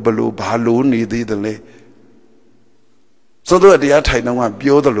လို့ဘာလို့နေသေးတယ်လဲဆိုတော့တရားထိုင်တော့က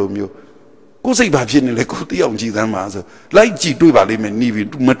ပြောတယ်လို့မျိုးကိုယ်စိတ်ဘာဖြစ်နေလဲကိုသိအောင်ကြည်သမ်းပါဆိုလိုက်ကြည့်တွေးပါလိမ့်မယ်နှီးပြီး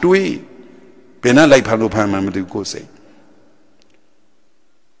မတွေးဘယ်နဲ့လိုက်ဖမ်းလို့ဖမ်းမှမသိဘူးကိုယ်စိတ်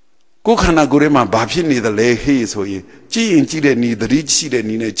ကိုယ်ခန္ဓာကိုယ်ထဲမှာဘာဖြစ်နေသလဲဟေးဆိုရင်ကြည့်ရင်ကြည့်တဲ့နီးသတိရှိတဲ့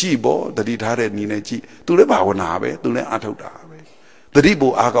နီးနဲ့ကြည့်ပေါ့သတိထားတဲ့နီးနဲ့ကြည့်သူလည်းဘာဝနာပဲသူလည်းအားထုတ်တာပဲသတိ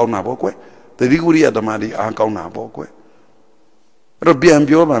ပိုအားကောင်းတာပေါ့ကွယ်သတိကုရိယသမာဓိအားကောင်းတာပေါ့ကွယ်အဲ့တော့ပြန်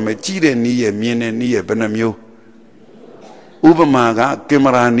ပြောပါမယ်ကြည့်တဲ့နီးရဲ့မြင်တဲ့နီးရဲ့ဘယ်နှမျိုးဥပမာကကင်မ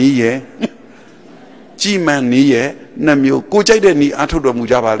ရာနီးရဲ့ကြည်မှန်နီးရဲ့နှမျိုးကိုကြိုက်တဲ့နီးအားထုတ်တော်မူ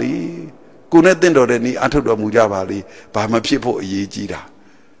ကြပါလိကိုနဲ့တင့်တော်တဲ့နီးအားထုတ်တော်မူကြပါလိဘာမဖြစ်ဖို့အရေးကြီးတာ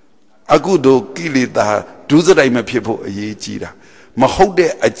အကုသိုလ်ကိလေသာဒုစရိုက်မဖြစ်ဖို့အရေးကြီးတာမဟုတ်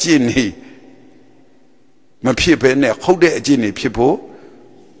တဲ့အကျင့်နေမဖြစ်ဘဲနဲ့ဟုတ်တဲ့အကျင့်နေဖြစ်ဖို့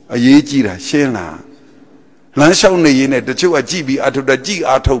အရေးကြီးတာရှင်းလားလမ်းလျှောက်နေရင်တချို့ကကြည်ပြီးအားထုတ်တာကြည်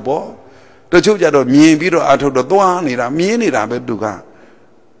အားထုတ်ပေါ့တချို့ကြတော့မြင်ပြီးတော့အားထုတ်တော့သွားနေတာမြင်နေတာပဲသူက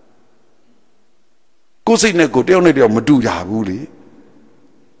ကိုယ်စိတ်နဲ့ကိုယ်တယောက်နဲ့တယောက်မတူကြဘူးလေ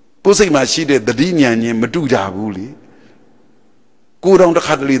ကိုယ်စိတ်မှာရှိတဲ့သတိဉာဏ်ချင်းမတူကြဘူးလေ ကိုတောင်တစ်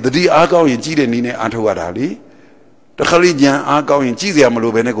ခါတလေတတိအားကောင်းရင်ကြီးတဲ့နည်းနဲ့အားထုတ်ရတာလေတစ်ခါလေဉာဏ်အားကောင်းရင်ကြီးစရာမ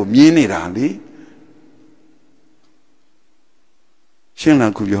လိုပဲနဲ့ကိုမြင်နေတာလေရှင်း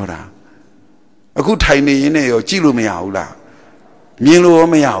လားခုပြောတာအခုထိုင်နေရင်လည်းရောကြည့်လို့မရဘူးလားမြင်လို့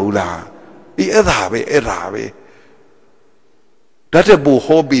မရဘူးလားဒီအဲ့ဒါပဲဓာတ်တဲ့ဘူ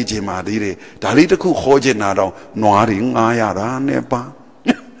ဟောပြီးခြင်းပါသေးတယ်ဒါလေးတစ်ခုဟောခြင်းနာတော့နွားတွေငားရတာနဲ့ပါ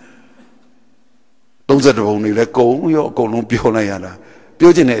30ပုံနေလဲကုံရောအကုန်လုံးပြောလိုက်ရတာ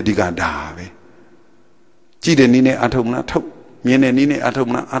ပြောခြင်းတဲ့အဓိကဒါပဲကြည့်တဲ့နည်းနဲ့အထုတ်မလားထုတ်မြင်တဲ့နည်းနဲ့အထုတ်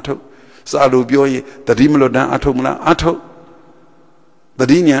မလားအထုတ်စာလို့ပြောရင်တတိမလွတ်တန်းအထုတ်မလားအထုတ်တ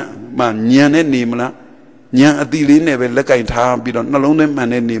တိညာမှညံနဲ့နေမလားညံအတိလေးနဲ့ပဲလက်ကင်ထားပြီးတော့နှလုံးသွင်းမှန်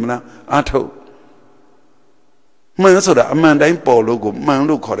နဲ့နေမလားအထုတ်မှန်ဆိုတာအမှန်တိုင်းပေါ်လို့ကိုမှန်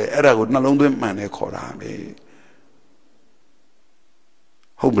လို့ခေါ်တယ်အဲ့ဒါကိုနှလုံးသွင်းမှန်နဲ့ခေါ်တာပဲ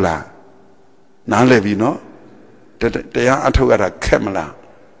ဟုတ်ပလားနားလည်ပြီနော်တရားအထုတ်ရတာခက်မလား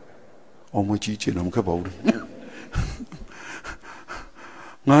အော်မကြည့်ချင်တော့မခက်ပါဘူးလေ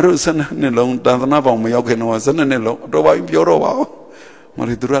ငါတို့12နှစ်လုံးတန်သနာပေါင်မရောက်ခင်တော့12နှစ်လုံးတော့ဘာပြောတော့ပါဦးမ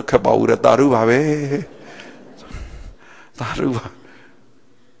လေးသူကခက်ပါဦးတဲ့တာရုပါပဲတာရုပါ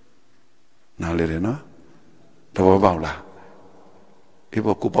နားလည်တယ်နော်သဘောပေါက်လားအေး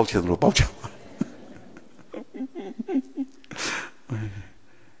ဘောကိုပေါက်ချင်လို့ပေါက်ချင်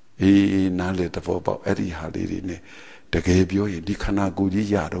အေးနားလေသဘောပေါက်အဲ့ဒီဟာလေးတွေနဲ့တကယ်ပြောရင်ဒီခန္ဓာကိုယ်ကြီး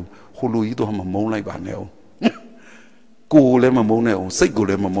ရတော့ဟိုလိုကြီးတော့မမုန်းလိုက်ပါနဲ့အောင်ကိုယ်လည်းမမုန်းနဲ့အောင်စိတ်ကို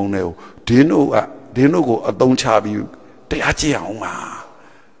လည်းမမုန်းနဲ့အောင်ဒင်းတို့ကိုအသုံးချပြီးတရားကျင့်အောင်ပါ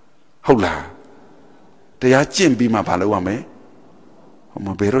ဟုတ်လားတရားကျင့်ပြီးမှဘာလုပ်ရမလဲဟိုမ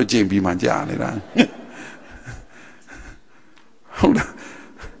ဘယ်တော့ကျင့်ပြီးမှကြားနေတာဟုတ်လား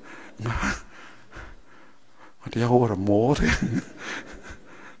တရားဟောရမောတယ်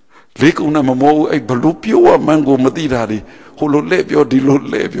လေကုန်းနဲ့မမောဘူးအဲ့ဘလို့ပြောရမှန်းကိုမသိတာဒီဟိုလိုလက်ပြောဒီလို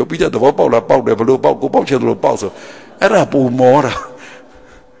လက်ပြောပြီးကြသဘောပေါက်လားပေါက်တယ်ဘလို့ပေါက်ကိုပေါက်ချင်လို့ပေါက်ဆိုအဲ့ဒါပူမောတာ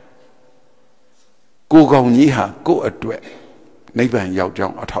ကိုကောင်ကြီးဟာကိုယ့်အတွက်နိဗ္ဗာန်ရောက်ကြော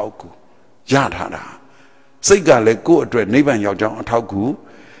င်းအထောက်အကူရထားတာစိတ်ကလည်းကိုယ့်အတွက်နိဗ္ဗာန်ရောက်ကြောင်းအထောက်အကူ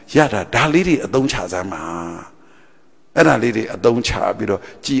ရတာဒါလေးတွေအသုံးချစမ်းပါအဲ့ဒါလေးတွေအသုံးချပြီးတော့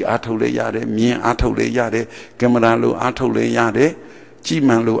ကြည်အားထုတ်လဲရတယ်မြင်အားထုတ်လဲရတယ်ကင်မရာလိုအားထုတ်လဲရတယ်ကြည်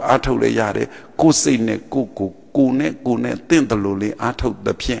မှန်လိုအားထုတ်လဲရတယ်ကိုယ်စိတ်နဲ့ကိုယ်နဲ့တင့်တယ်လို့လေးအားထုတ်သ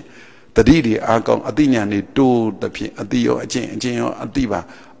ဖြင့်တတိတွေအားကောင်းအသိဉာဏ်တွေတိုးသဖြင့်အတိရောအကျင့်ရောအတိပါ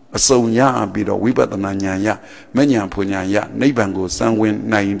အစုံရပြီးတော့ဝိပဿနာဉာဏ်ရမဉဏ်ဖွဉာဏ်ရနိဗ္ဗာန်ကိုစံဝင်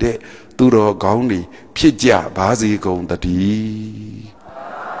နိုင်တဲ့သူတော်ကောင်းတွေဖြစ်ကြပါစေကုန်တည်း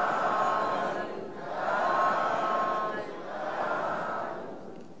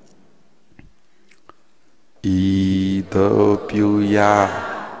ဤသို့ပြုရာ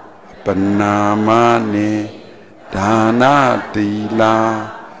ပနာမနှင့်ဒါနသီလ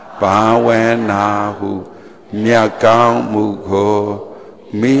ဘာဝနာဟုမြတ်ကောင်းမှုကို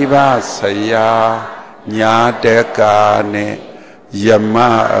မိဘဆရာညာတကာနဲ့ယမ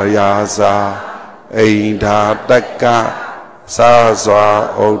ရာစာအိန္ဒာတက္ကစာစွာ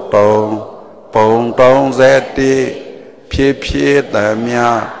ဥတ္တုံပုံ31ဖြစ်သည်မြ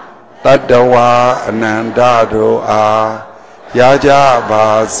တတ္တဝါအနန္တတို့အားရကြပါ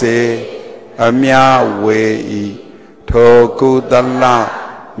စေအမြဝေဤထိုကုသလ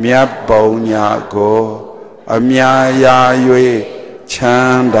မြတ်ပုံညာကိုအမြရာ၍ချ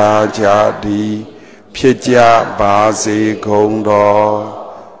မ်းသာကြသည်ဖြစ်ကြပါစေကုန်တော်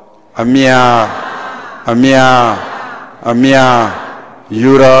အမြ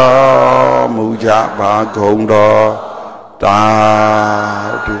ယူတော်မူကြပါကုန်တော်သာ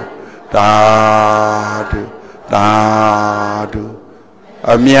ဓုသာဓု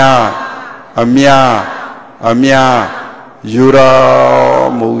အမြယူတော်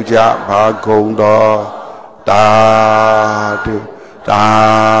မူကြပါကုန်တော်သာဓု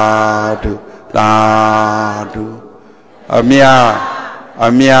အမြ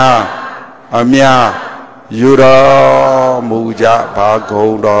ယူတော်မူကြပါကု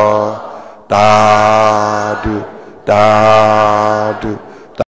န်တော်သာဓု